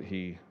what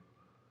he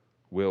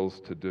wills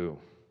to do.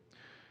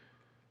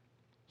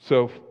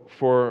 So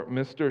for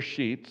Mr.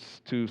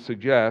 Sheets to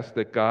suggest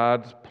that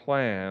God's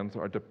plans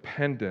are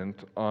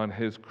dependent on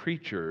his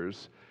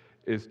creatures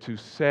is to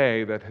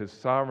say that his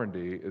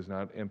sovereignty is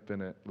not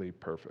infinitely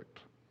perfect,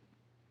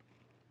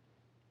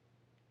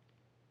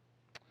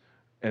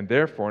 and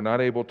therefore not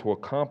able to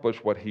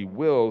accomplish what he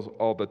wills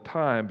all the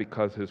time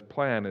because his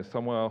plan is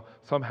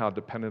somehow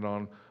dependent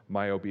on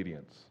my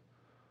obedience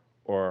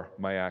or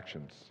my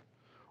actions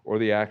or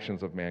the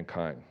actions of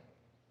mankind.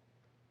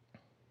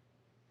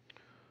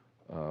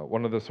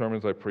 One of the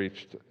sermons I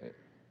preached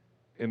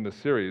in the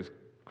series,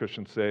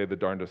 Christians Say the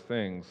Darndest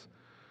Things,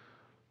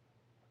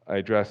 I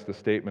addressed the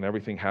statement,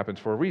 everything happens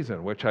for a reason,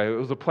 it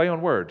was a play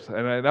on words.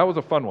 And that was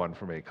a fun one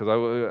for me, because I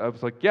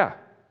was like, yeah,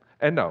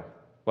 and no.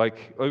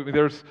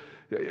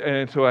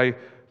 And so I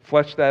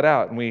fleshed that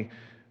out. And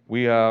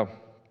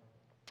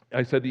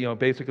I said,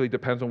 basically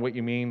depends on what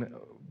you mean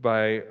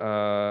by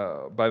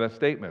that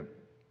statement.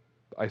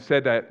 I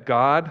said that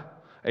God,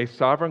 a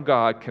sovereign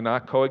God,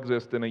 cannot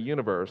coexist in a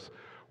universe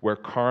where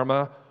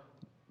karma,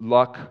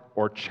 luck,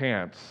 or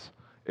chance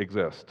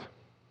exist.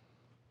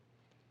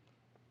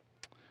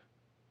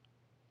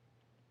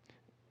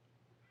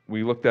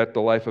 We looked at the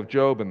life of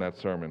Job in that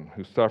sermon,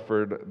 who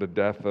suffered the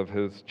death of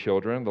his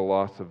children, the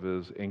loss of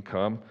his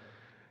income,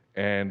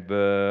 and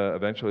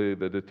eventually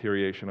the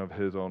deterioration of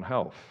his own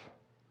health.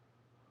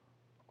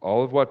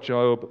 All of what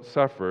Job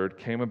suffered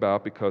came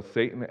about because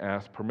Satan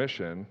asked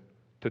permission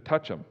to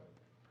touch him.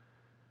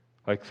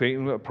 Like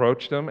Satan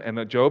approached him,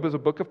 and Job is a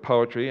book of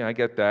poetry, I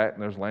get that,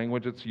 and there's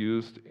language that's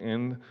used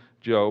in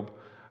Job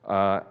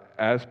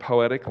as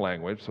poetic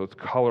language, so it's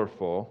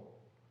colorful,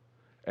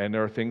 and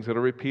there are things that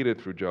are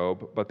repeated through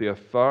Job, but the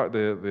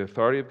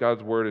authority of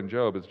God's word in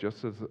Job is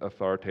just as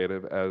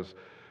authoritative as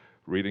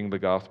reading the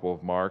Gospel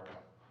of Mark,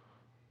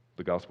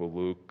 the Gospel of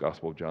Luke,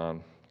 Gospel of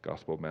John,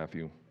 Gospel of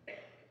Matthew,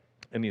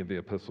 any of the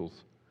epistles.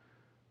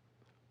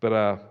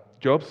 But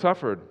Job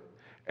suffered.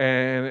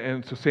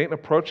 And so Satan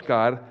approached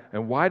God.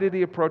 And why did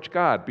he approach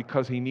God?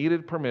 Because he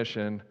needed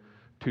permission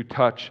to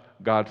touch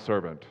God's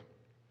servant.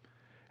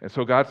 And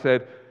so God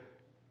said,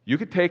 you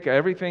could take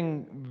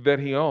everything that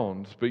he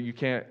owns, but you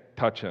can't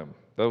touch him.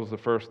 That was the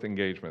first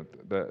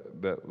engagement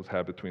that was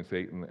had between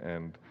Satan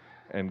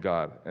and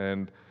God.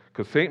 And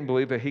because Satan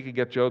believed that he could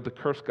get Job to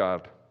curse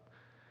God.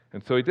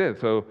 And so he did.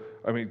 Job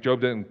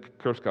didn't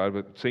curse God,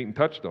 but Satan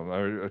touched him,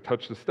 or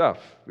touched his stuff.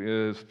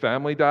 His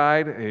family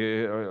died,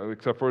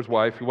 except for his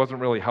wife. He wasn't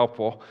really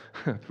helpful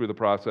through the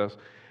process.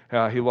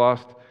 He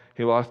lost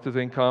his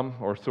income,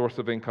 or source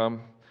of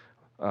income.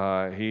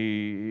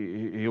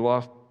 He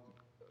lost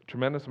a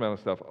tremendous amount of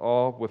stuff,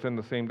 all within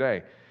the same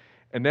day.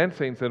 And then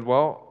Satan said,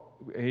 well,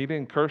 he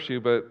didn't curse you,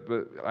 but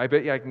I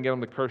bet you I can get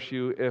him to curse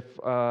you if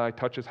I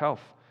touch his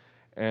health.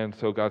 And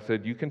so God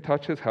said, you can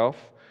touch his health,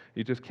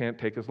 you just can't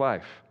take his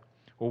life.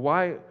 Well,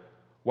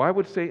 why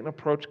would Satan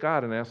approach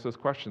God and ask those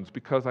questions?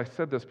 Because I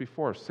said this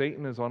before,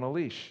 Satan is on a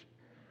leash.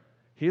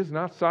 He is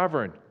not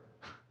sovereign.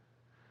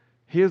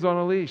 He is on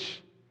a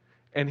leash.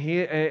 And he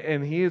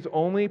is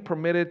only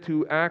permitted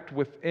to act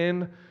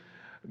within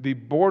the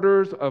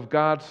borders of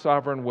God's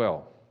sovereign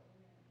will.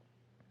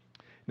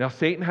 Now,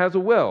 Satan has a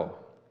will,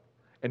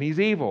 and he's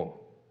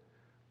evil,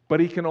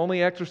 but he can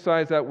only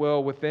exercise that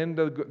will within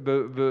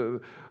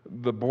the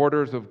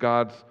borders of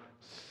God's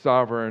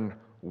sovereign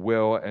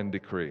will and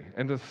decree.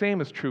 And the same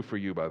is true for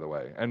you, by the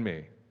way, and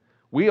me.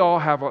 We all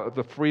have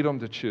the freedom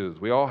to choose.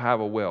 We all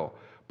have a will.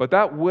 But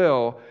that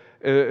will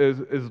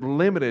is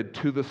limited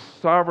to the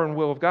sovereign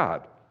will of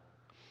God,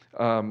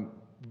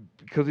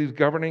 because he's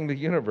governing the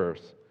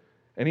universe.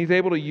 And he's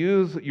able to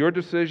use your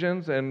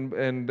decisions and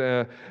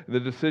the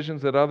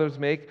decisions that others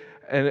make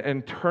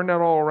and turn that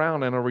all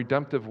around in a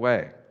redemptive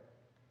way.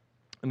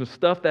 And the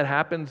stuff that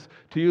happens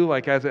to you,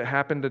 like as it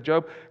happened to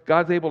Job,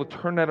 God's able to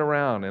turn that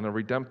around in a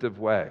redemptive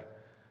way.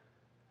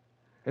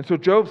 And so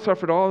Job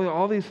suffered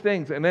all these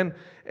things. And then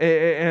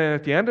and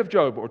at the end of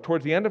Job, or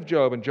towards the end of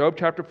Job, in Job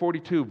chapter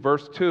 42,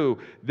 verse 2,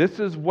 this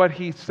is what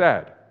he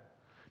said.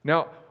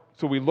 Now,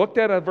 so we looked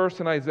at a verse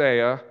in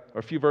Isaiah, or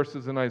a few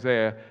verses in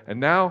Isaiah, and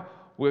now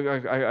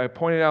I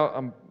pointed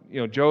out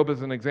Job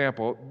as an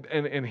example.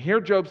 And here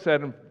Job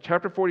said in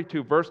chapter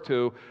 42, verse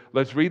 2,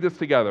 let's read this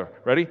together.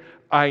 Ready?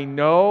 I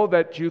know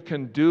that you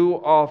can do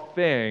all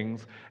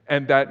things,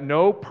 and that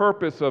no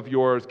purpose of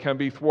yours can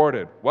be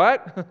thwarted.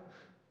 What?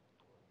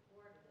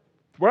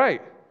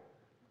 Right.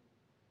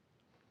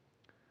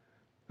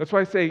 That's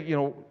why I say,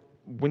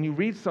 when you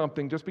read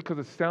something, just because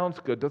it sounds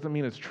good doesn't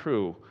mean it's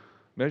true.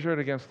 Measure it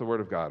against the Word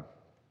of God.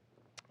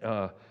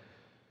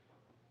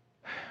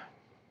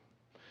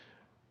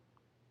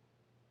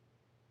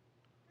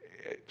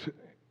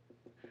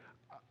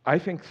 I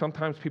think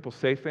sometimes people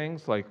say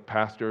things, like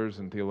pastors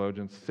and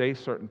theologians say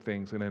certain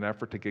things in an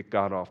effort to get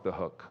God off the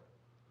hook.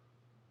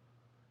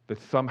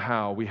 That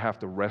somehow we have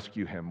to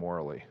rescue him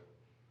morally.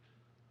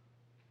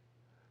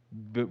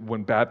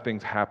 When bad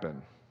things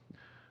happen.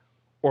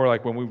 Or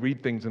like when we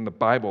read things in the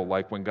Bible,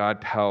 like when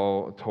God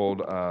told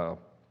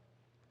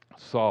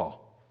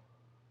Saul,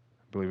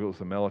 I believe it was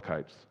the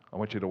Amalekites, I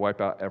want you to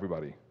wipe out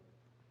everybody,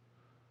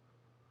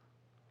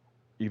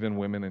 even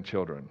women and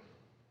children.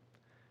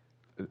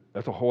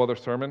 That's a whole other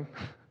sermon.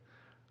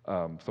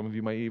 Some of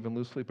you might even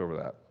lose sleep over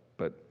that.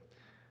 But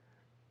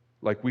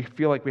like we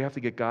feel like we have to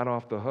get God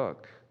off the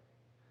hook.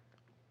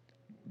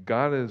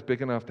 God is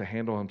big enough to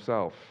handle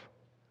himself.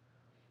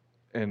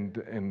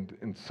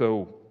 And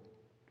so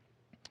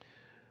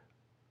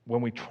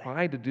when we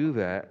try to do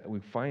that,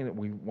 we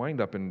wind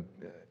up in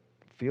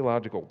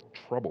theological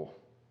trouble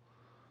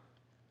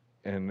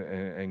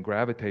and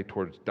gravitate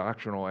towards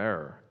doctrinal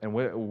error. And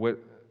what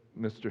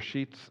Mr.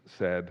 Sheets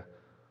said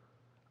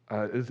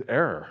is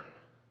error.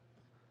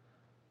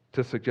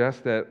 To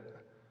suggest that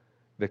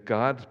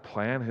God's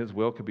plan, his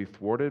will, could be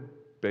thwarted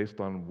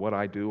based on what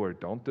I do or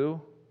don't do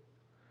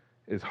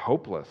is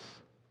hopeless.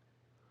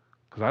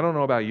 Because I don't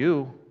know about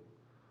you,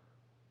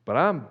 but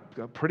I'm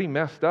pretty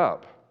messed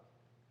up.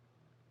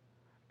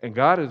 And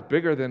God is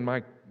bigger than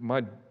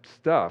my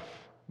stuff,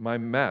 my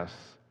mess,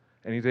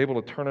 and he's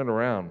able to turn it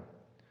around.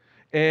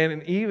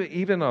 And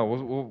even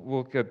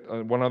we'll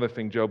get one other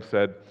thing Job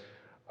said.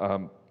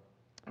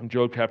 In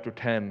Job chapter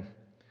 10,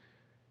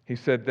 he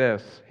said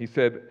this. He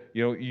said,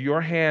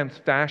 your hands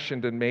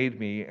fashioned and made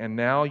me, and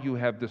now you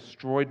have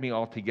destroyed me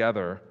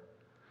altogether.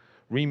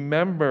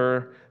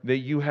 Remember that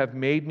you have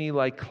made me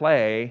like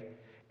clay,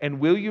 and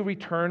will you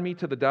return me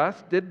to the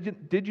dust?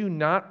 Did you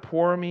not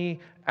pour me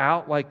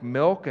out like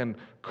milk and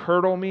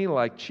curdle me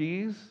like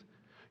cheese?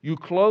 You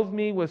clothed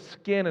me with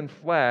skin and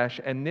flesh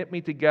and knit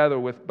me together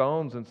with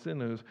bones and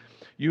sinews.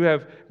 You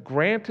have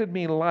granted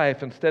me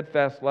life and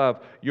steadfast love.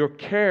 Your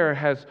care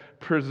has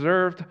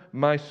preserved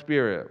my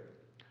spirit.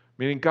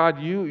 Meaning, God,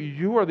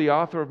 you are the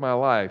author of my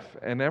life,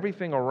 and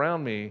everything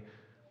around me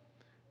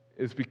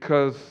is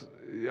because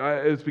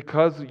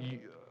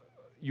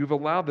you've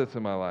allowed this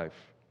in my life.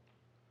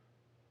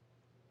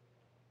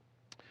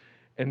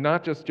 And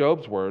not just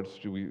Job's words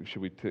should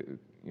we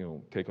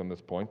take on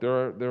this point. There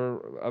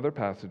are other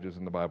passages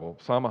in the Bible.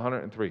 Psalm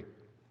 103.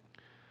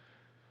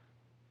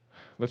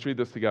 Let's read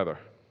this together.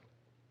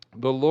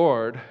 The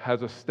Lord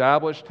has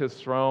established his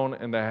throne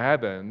in the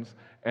heavens,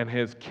 and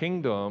his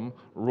kingdom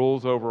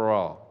rules over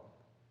all.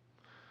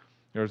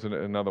 Here's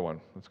another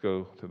one. Let's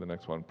go to the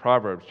next one.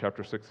 Proverbs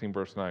chapter 16,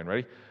 verse 9.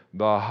 Ready?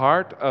 The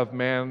heart of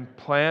man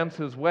plans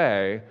his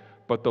way,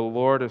 but the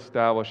Lord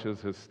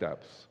establishes his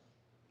steps.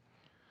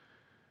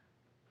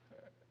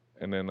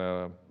 And then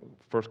 1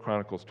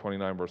 Chronicles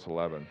 29, verse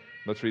 11.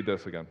 Let's read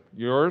this again.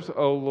 Yours,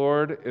 O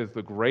Lord, is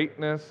the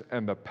greatness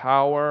and the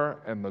power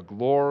and the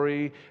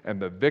glory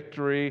and the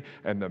victory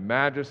and the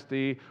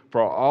majesty,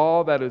 for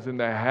all that is in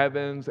the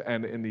heavens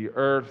and in the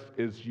earth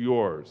is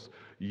yours.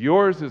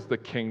 Yours is the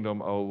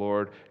kingdom, O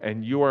Lord,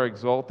 and you are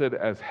exalted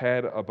as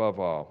head above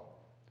all.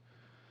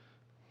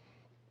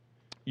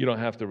 You don't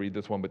have to read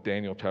this one, but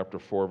Daniel chapter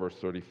 4, verse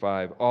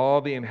 35.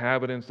 All the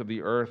inhabitants of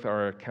the earth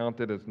are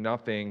accounted as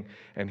nothing,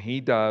 and he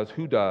does,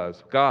 who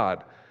does?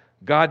 God.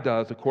 God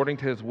does, according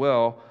to his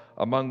will,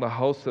 among the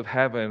hosts of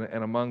heaven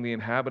and among the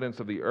inhabitants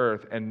of the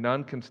earth, and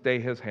none can stay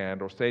his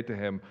hand or say to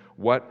him,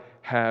 what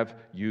have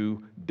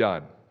you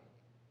done?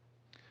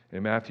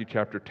 In Matthew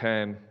chapter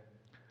 10,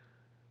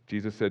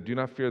 Jesus said, do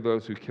not fear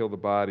those who kill the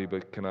body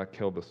but cannot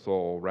kill the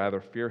soul. Rather,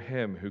 fear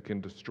him who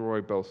can destroy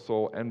both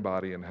soul and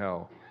body in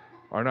hell.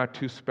 Are not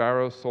 2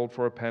 sparrows sold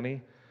for a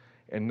penny?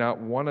 And not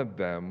one of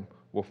them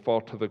will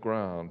fall to the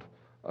ground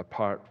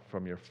apart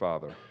from your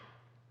Father.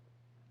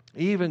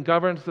 He even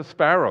governs the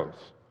sparrows,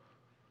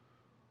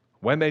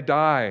 when they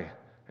die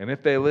and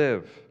if they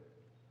live.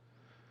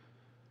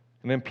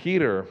 And then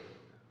Peter,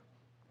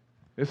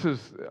 this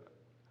is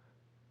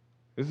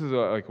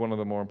like one of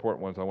the more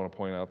important ones I want to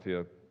point out to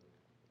you.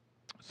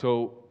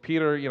 So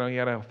Peter, he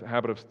had a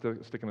habit of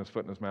sticking his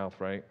foot in his mouth,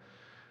 right?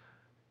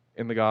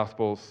 In the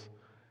Gospels,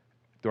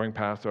 during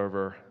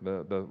Passover,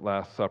 the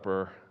Last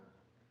Supper,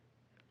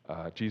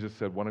 Jesus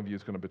said, one of you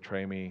is going to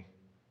betray me.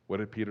 What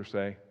did Peter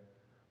say?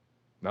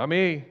 Not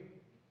me.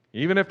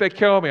 Even if they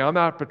kill me, I'm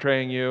not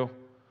betraying you.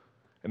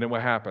 And then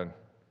what happened?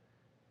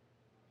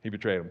 He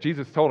betrayed him.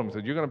 Jesus told him, he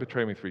said, you're going to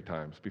betray me 3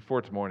 times. Before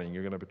it's morning,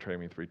 you're going to betray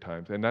me 3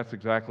 times. And that's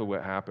exactly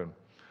what happened.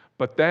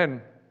 But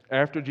then,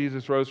 after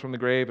Jesus rose from the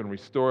grave and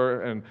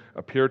restored and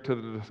appeared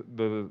to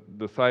the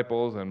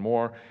disciples and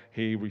more,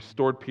 he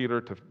restored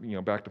Peter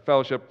to back to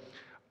fellowship.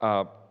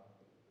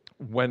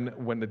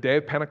 When the day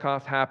of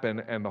Pentecost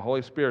happened and the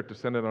Holy Spirit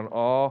descended on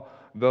all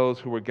those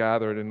who were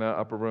gathered in the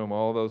upper room,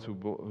 all those who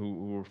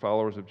were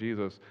followers of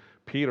Jesus,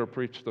 Peter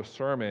preached a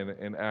sermon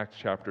in Acts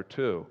chapter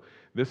 2.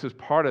 This is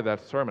part of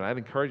that sermon. I'd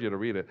encourage you to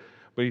read it.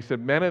 But he said,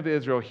 men of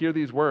Israel, hear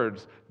these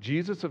words.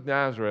 Jesus of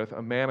Nazareth,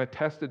 a man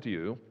attested to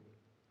you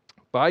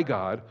by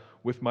God,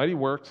 with mighty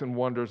works and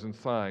wonders and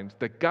signs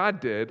that God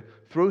did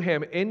through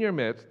him in your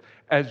midst,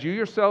 as you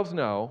yourselves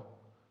know.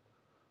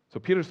 So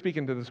Peter's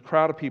speaking to this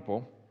crowd of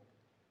people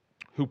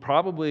who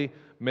probably,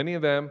 many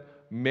of them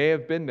may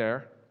have been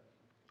there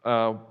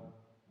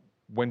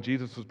when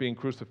Jesus was being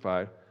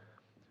crucified.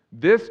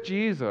 This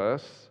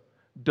Jesus,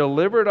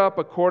 delivered up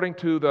according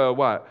to the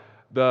what?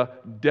 The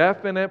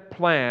definite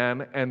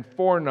plan and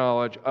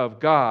foreknowledge of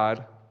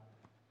God,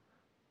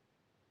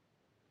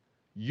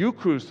 you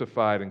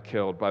crucified and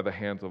killed by the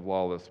hands of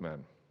lawless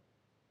men.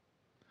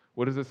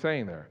 What is it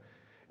saying there?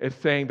 It's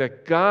saying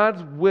that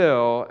God's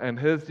will and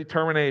his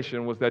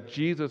determination was that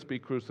Jesus be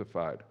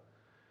crucified.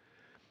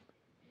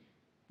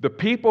 The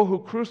people who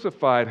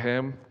crucified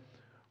him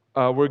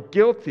were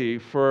guilty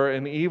for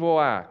an evil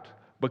act,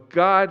 but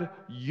God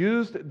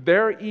used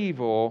their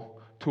evil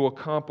to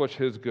accomplish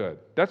his good.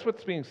 That's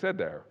what's being said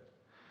there.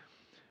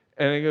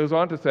 And it goes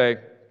on to say,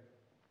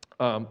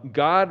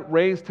 God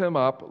raised him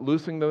up,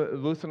 loosening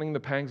the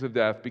pangs of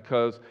death,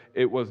 because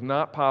it was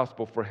not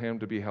possible for him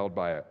to be held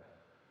by it.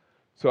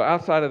 So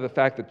outside of the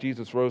fact that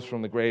Jesus rose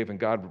from the grave and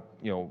God,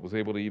 was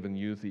able to even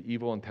use the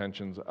evil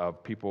intentions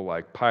of people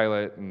like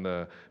Pilate and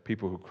the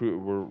people who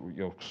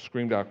were,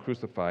 screamed out,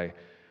 "Crucify,"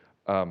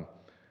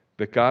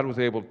 that God was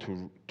able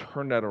to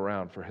turn that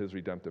around for his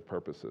redemptive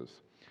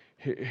purposes.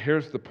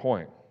 Here's the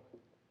point.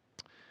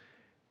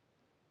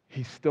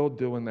 He's still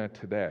doing that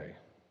today.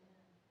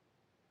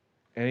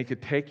 And he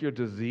could take your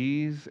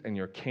disease and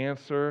your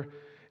cancer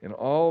and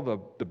all the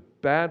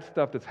bad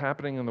stuff that's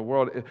happening in the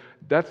world.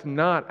 That's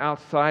not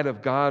outside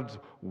of God's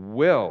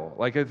will.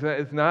 Like,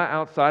 it's not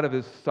outside of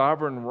his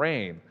sovereign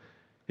reign.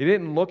 He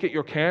didn't look at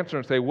your cancer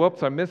and say,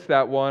 "Whoops, I missed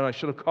that one. I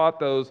should have caught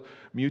those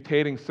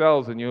mutating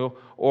cells in you."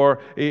 Or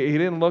he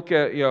didn't look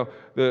at the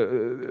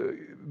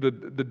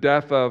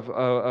death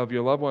of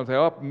your loved one and say,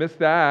 "Oh, missed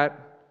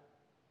that."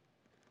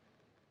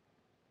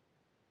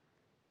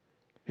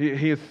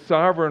 He is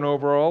sovereign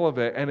over all of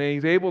it, and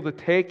he's able to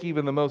take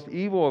even the most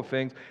evil of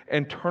things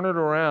and turn it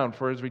around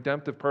for his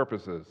redemptive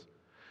purposes.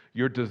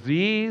 Your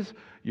disease,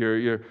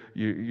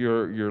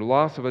 your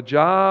loss of a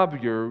job,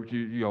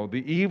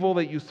 the evil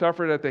that you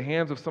suffered at the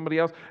hands of somebody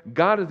else,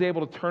 God is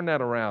able to turn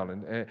that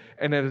around,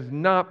 and it is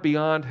not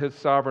beyond his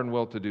sovereign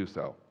will to do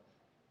so.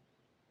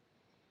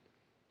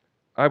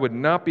 I would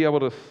not be able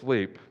to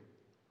sleep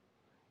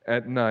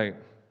at night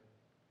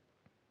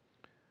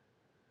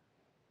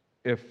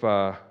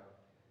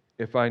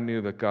if I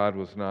knew that God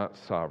was not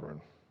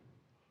sovereign.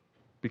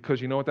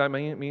 Because you know what that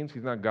means?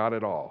 He's not God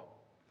at all.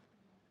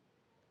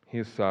 He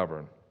is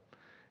sovereign.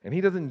 And he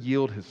doesn't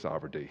yield his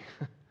sovereignty.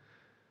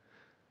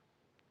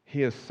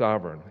 He is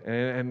sovereign.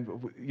 And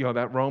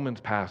that Romans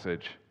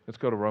passage, let's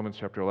go to Romans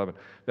chapter 11.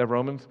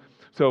 Romans,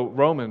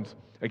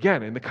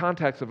 again, in the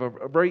context of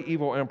a very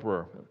evil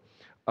emperor,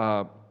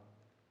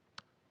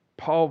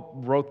 Paul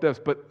wrote this,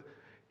 but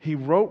he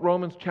wrote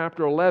Romans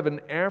chapter 11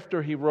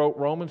 after he wrote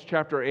Romans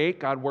chapter 8.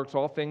 God works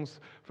all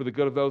things for the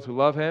good of those who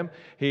love him.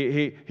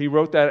 He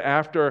wrote that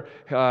after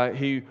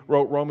he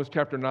wrote Romans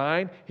chapter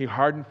 9. He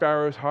hardened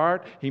Pharaoh's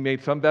heart. He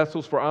made some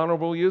vessels for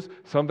honorable use,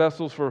 some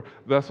vessels for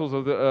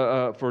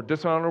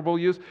dishonorable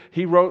use.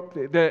 He wrote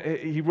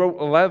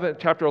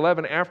chapter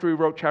 11 after he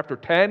wrote chapter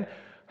 10.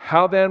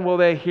 How then will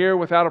they hear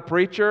without a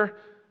preacher?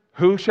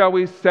 Who shall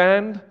we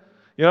send?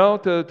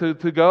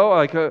 To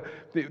go.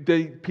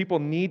 The people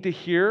need to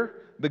hear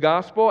the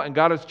gospel, and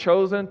God has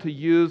chosen to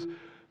use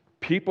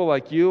people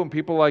like you and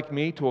people like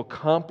me to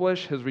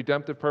accomplish his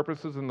redemptive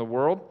purposes in the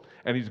world,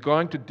 and he's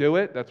going to do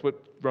it. That's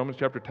what Romans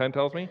chapter 10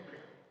 tells me.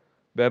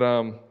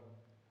 Then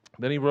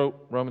he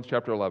wrote Romans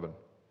chapter 11,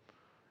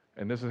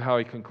 and this is how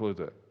he concludes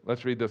it.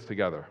 Let's read this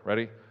together.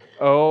 Ready?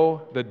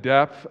 Oh, the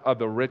depth of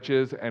the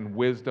riches and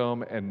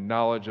wisdom and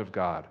knowledge of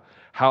God.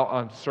 How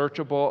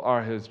unsearchable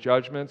are his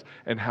judgments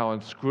and how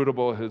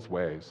inscrutable his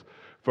ways.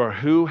 For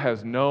who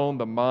has known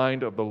the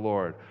mind of the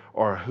Lord,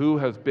 or who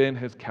has been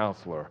his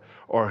counselor,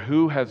 or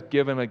who has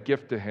given a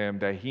gift to him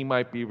that he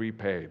might be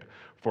repaid?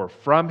 For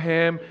from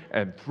him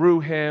and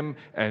through him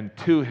and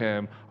to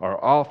him are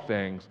all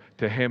things.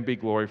 To him be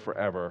glory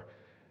forever.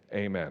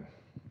 Amen.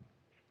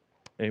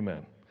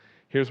 Amen.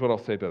 Here's what I'll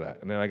say to that.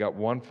 And then I got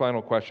one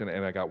final question,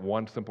 and I got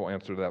one simple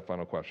answer to that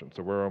final question.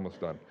 So we're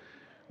almost done.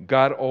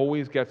 God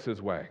always gets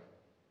his way.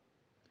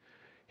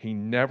 He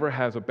never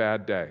has a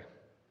bad day.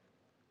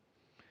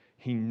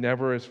 He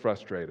never is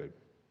frustrated.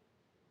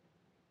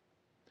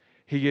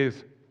 He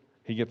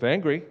gets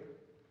angry,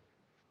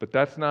 but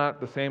that's not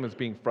the same as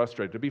being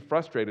frustrated. To be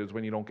frustrated is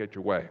when you don't get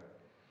your way.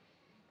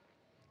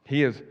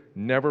 He is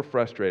never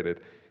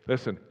frustrated.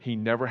 Listen, he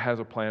never has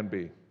a plan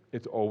B.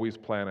 It's always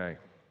plan A.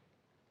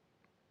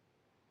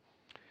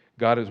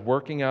 God is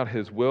working out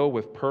his will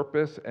with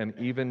purpose and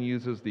even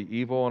uses the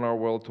evil in our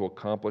world to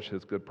accomplish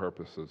his good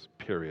purposes,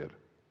 period.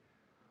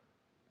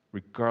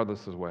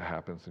 Regardless of what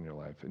happens in your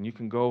life. And you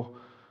can go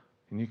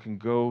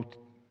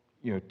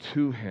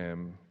to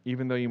him,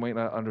 even though you might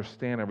not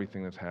understand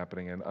everything that's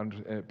happening,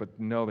 but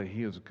know that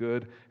he is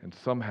good, and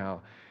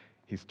somehow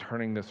he's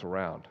turning this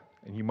around.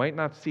 And you might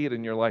not see it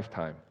in your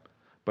lifetime,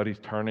 but he's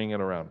turning it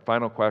around.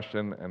 Final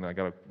question, and I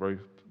got a very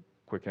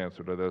quick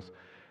answer to this.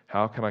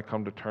 How can I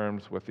come to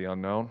terms with the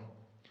unknown?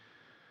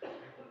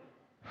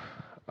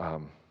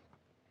 The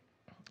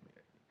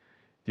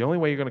only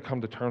way you're going to come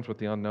to terms with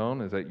the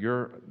unknown is that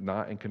you're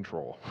not in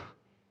control.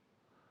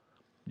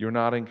 You're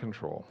not in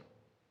control.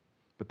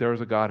 But there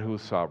is a God who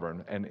is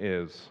sovereign and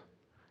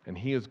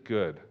He is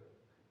good.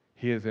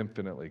 He is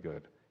infinitely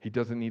good. He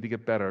doesn't need to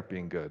get better at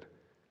being good.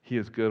 He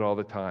is good all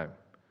the time.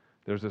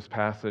 There's this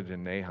passage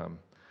in Nahum,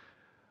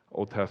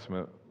 Old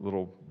Testament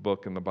little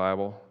book in the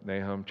Bible,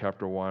 Nahum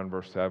chapter 1,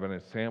 verse 7.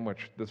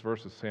 This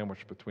verse is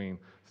sandwiched between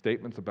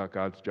statements about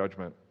God's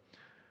judgment.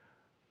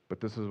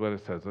 But this is what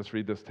it says. Let's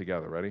read this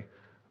together. Ready?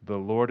 The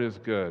Lord is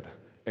good,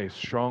 a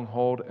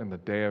stronghold in the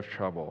day of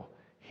trouble.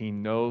 He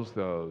knows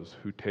those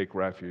who take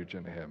refuge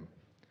in Him.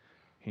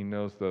 He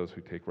knows those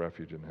who take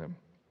refuge in Him.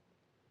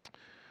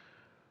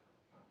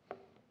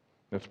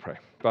 Let's pray.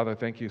 Father,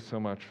 thank you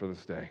so much for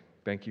this day.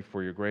 Thank you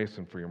for your grace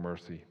and for your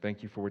mercy.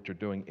 Thank you for what you're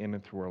doing in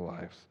and through our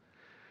lives.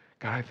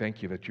 God, I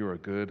thank you that you are a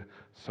good,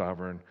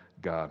 sovereign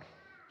God,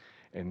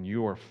 and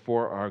you are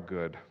for our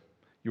good.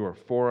 You are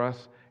for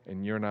us,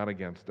 and you're not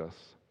against us.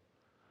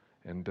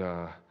 And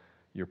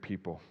your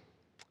people,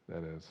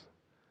 that is.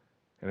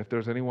 And if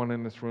there's anyone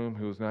in this room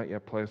who has not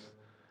yet placed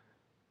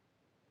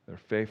their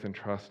faith and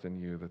trust in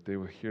you, that they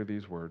will hear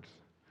these words,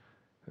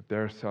 that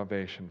there is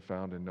salvation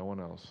found in no one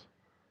else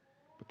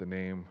but the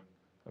name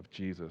of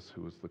Jesus,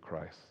 who is the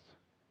Christ,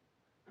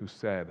 who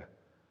said,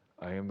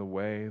 I am the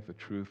way, the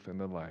truth, and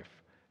the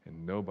life,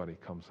 and nobody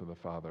comes to the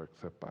Father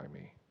except by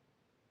me.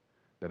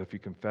 That if you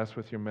confess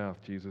with your mouth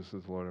Jesus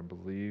is Lord and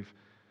believe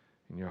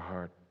in your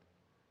heart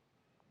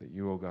that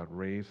you, O God,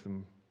 raised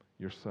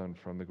your Son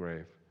from the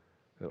grave,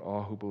 that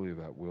all who believe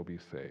that will be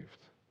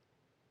saved.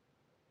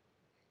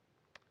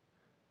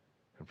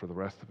 And for the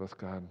rest of us,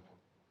 God,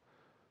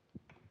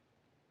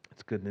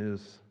 it's good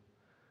news.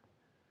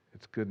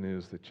 It's good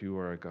news that you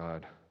are a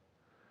God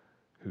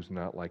who's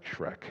not like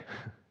Shrek.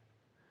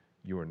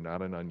 You are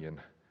not an onion.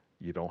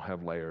 You don't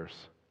have layers.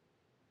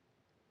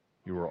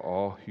 You are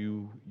all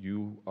who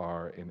you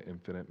are in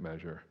infinite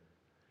measure,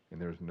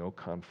 and there's no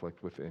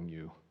conflict within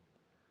you.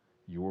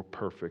 You are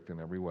perfect in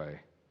every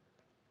way.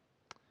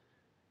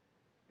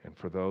 And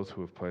for those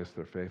who have placed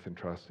their faith and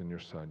trust in your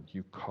Son,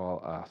 you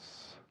call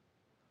us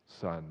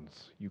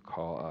sons. You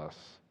call us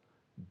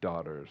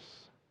daughters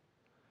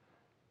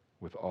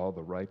with all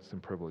the rights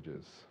and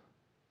privileges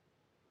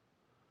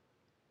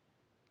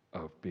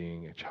of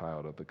being a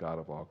child of the God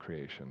of all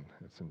creation.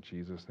 It's in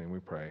Jesus' name we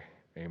pray.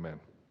 Amen.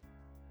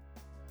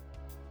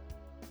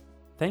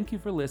 Thank you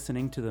for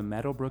listening to the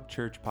Meadowbrook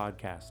Church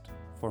podcast.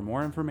 For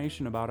more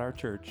information about our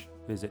church,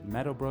 visit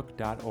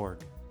meadowbrook.org.